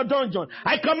die in your dungeon.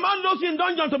 I command those in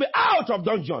dungeon to be out of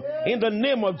dungeon in the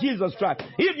name of Jesus Christ.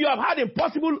 If you have had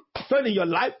impossible thing in your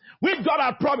life, which God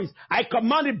has promised, I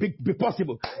command it be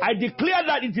possible. I declare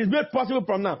that it is made possible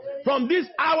from now. From this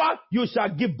hour, you shall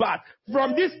give birth.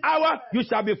 From this hour, you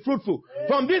shall be fruitful.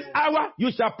 From this hour,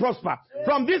 you shall prosper.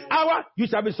 From this hour, you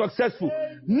shall be successful.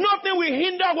 Nothing will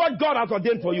hinder what God has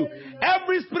ordained for you.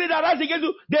 Every spirit that rises against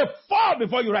you, they fall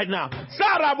before you right now.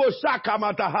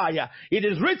 It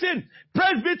is written,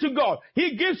 praise be to God.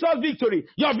 He gives us victory.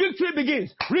 Your victory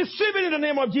begins. Receive it in the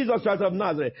name of Jesus Christ of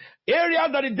Nazareth. Areas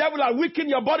that the devil has weakened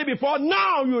your body before,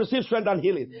 now you receive strength and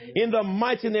healing. In the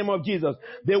mighty name of Jesus.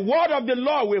 The word of the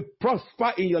Lord will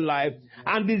prosper in your life,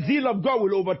 and the zeal of God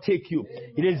will overtake you.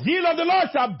 The zeal of the Lord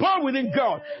shall burn within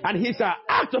God, and He shall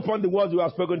act upon the words we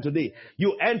have spoken today.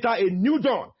 You enter a new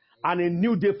dawn and a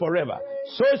new day forever.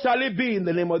 So shall it be in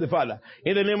the name of the Father,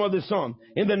 in the name of the Son,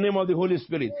 in the name of the Holy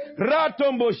Spirit.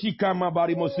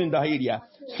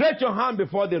 Stretch your hand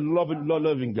before the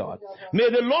loving God. May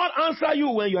the Lord answer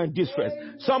you when you are in distress.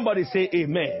 Somebody say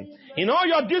amen. In all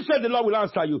your distress, the Lord will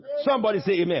answer you. Somebody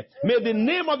say amen. May the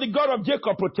name of the God of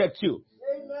Jacob protect you.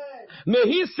 May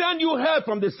He send you help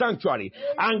from the sanctuary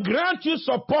and grant you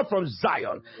support from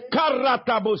Zion.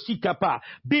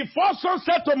 Before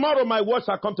sunset tomorrow, my word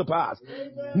shall come to pass.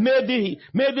 May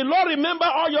the Lord remember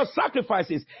all your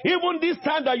sacrifices, even this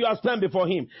time that you have spent before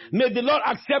Him. May the Lord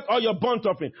accept all your burnt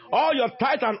offering, all your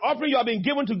tithe and offering you have been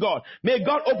given to God. May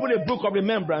God open a book of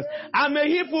remembrance, and may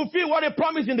He fulfill what He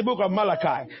promised in the book of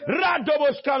Malachi.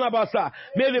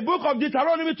 May the book of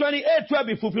Deuteronomy 28:12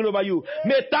 be fulfilled over you.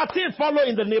 May 13 follow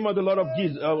in the name of the Lord of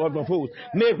Jesus of the hosts.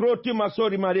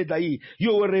 You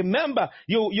will remember.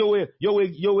 The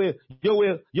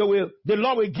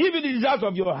Lord will give you the desires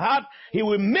of your heart. He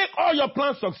will make all your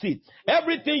plans succeed.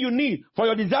 Everything you need for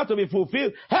your desire to be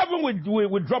fulfilled, heaven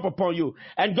will drop upon you,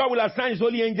 and God will assign His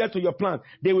holy angels to your plans.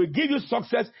 They will give you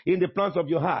success in the plans of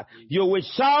your heart. You will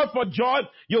shout for joy.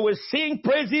 You will sing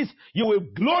praises. You will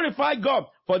glorify God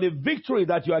for the victory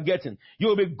that you are getting. You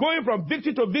will be going from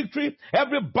victory to victory.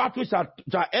 Every battle shall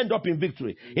end up in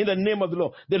victory. In the name of the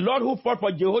Lord. The Lord who fought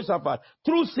for Jehoshaphat,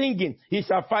 through singing, He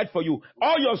shall fight for you.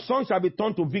 All your songs shall be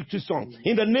turned to victory songs.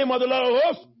 In the name of the Lord of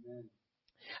hosts.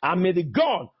 And may the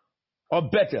God of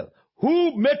Bethel,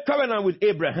 who made covenant with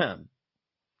Abraham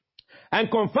and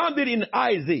confirmed it in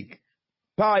Isaac,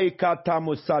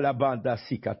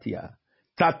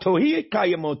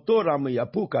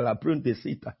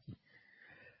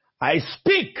 I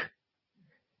speak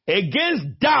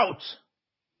against doubt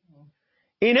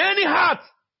in any heart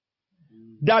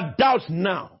that doubts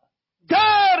now.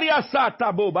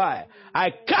 I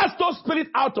cast those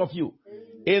spirits out of you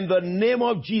in the name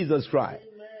of Jesus Christ.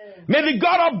 May the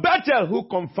God of Bethel, who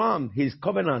confirmed His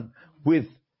covenant with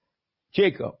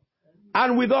Jacob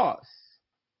and with us,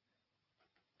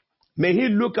 may He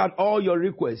look at all your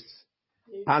requests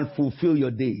and fulfill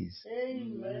your days.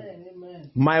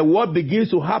 Amen. My word begins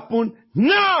to happen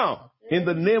now in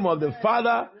the name of the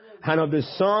Father and of the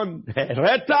Son.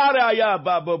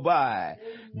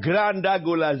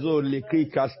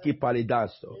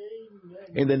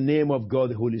 In the name of God,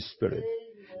 the Holy Spirit.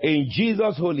 In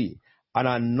Jesus' holy and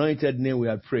anointed name we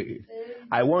have prayed.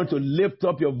 I want to lift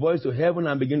up your voice to heaven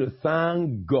and begin to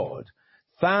thank God.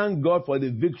 Thank God for the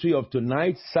victory of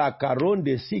tonight.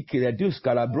 Sakaronde sikiredus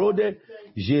kalabrode,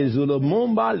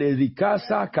 Jesulomomba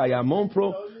lerikasa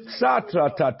kayamompro, Satra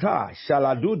tata,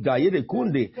 shaladu dayede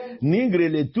kunde, ningre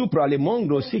le tupra le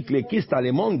mongro sikle kista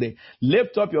le monde.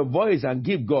 Lift up your voice and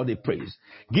give God the praise.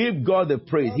 Give God the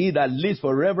praise. He that lives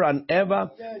forever and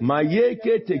ever.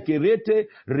 Mayeke tekerete,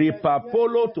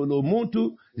 ripapolo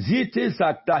tolomuntu, zite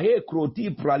saktahe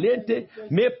kroti pralente,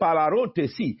 me palarote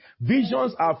si.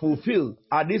 Visions are fulfilled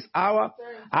at this hour,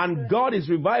 and God is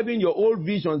reviving your old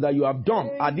visions that you have done.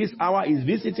 At this hour, is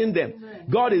visiting them.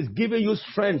 God is giving you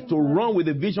strength to run with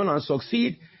the vision and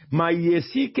succeed.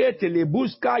 Mayesike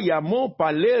telebuska yamo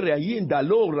palere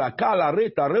yindalo rakala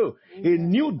retaro. A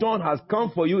new dawn has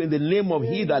come for you in the name of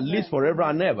He that lives forever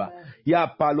and ever. Ya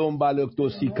palomba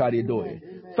lektosi karidoe.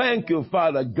 Thank you,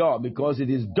 Father God, because it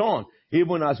is done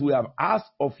even as we have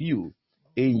asked of you.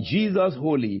 In Jesus'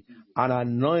 holy and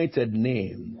anointed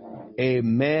name.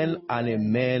 Amen and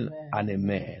amen and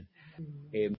amen. Amen.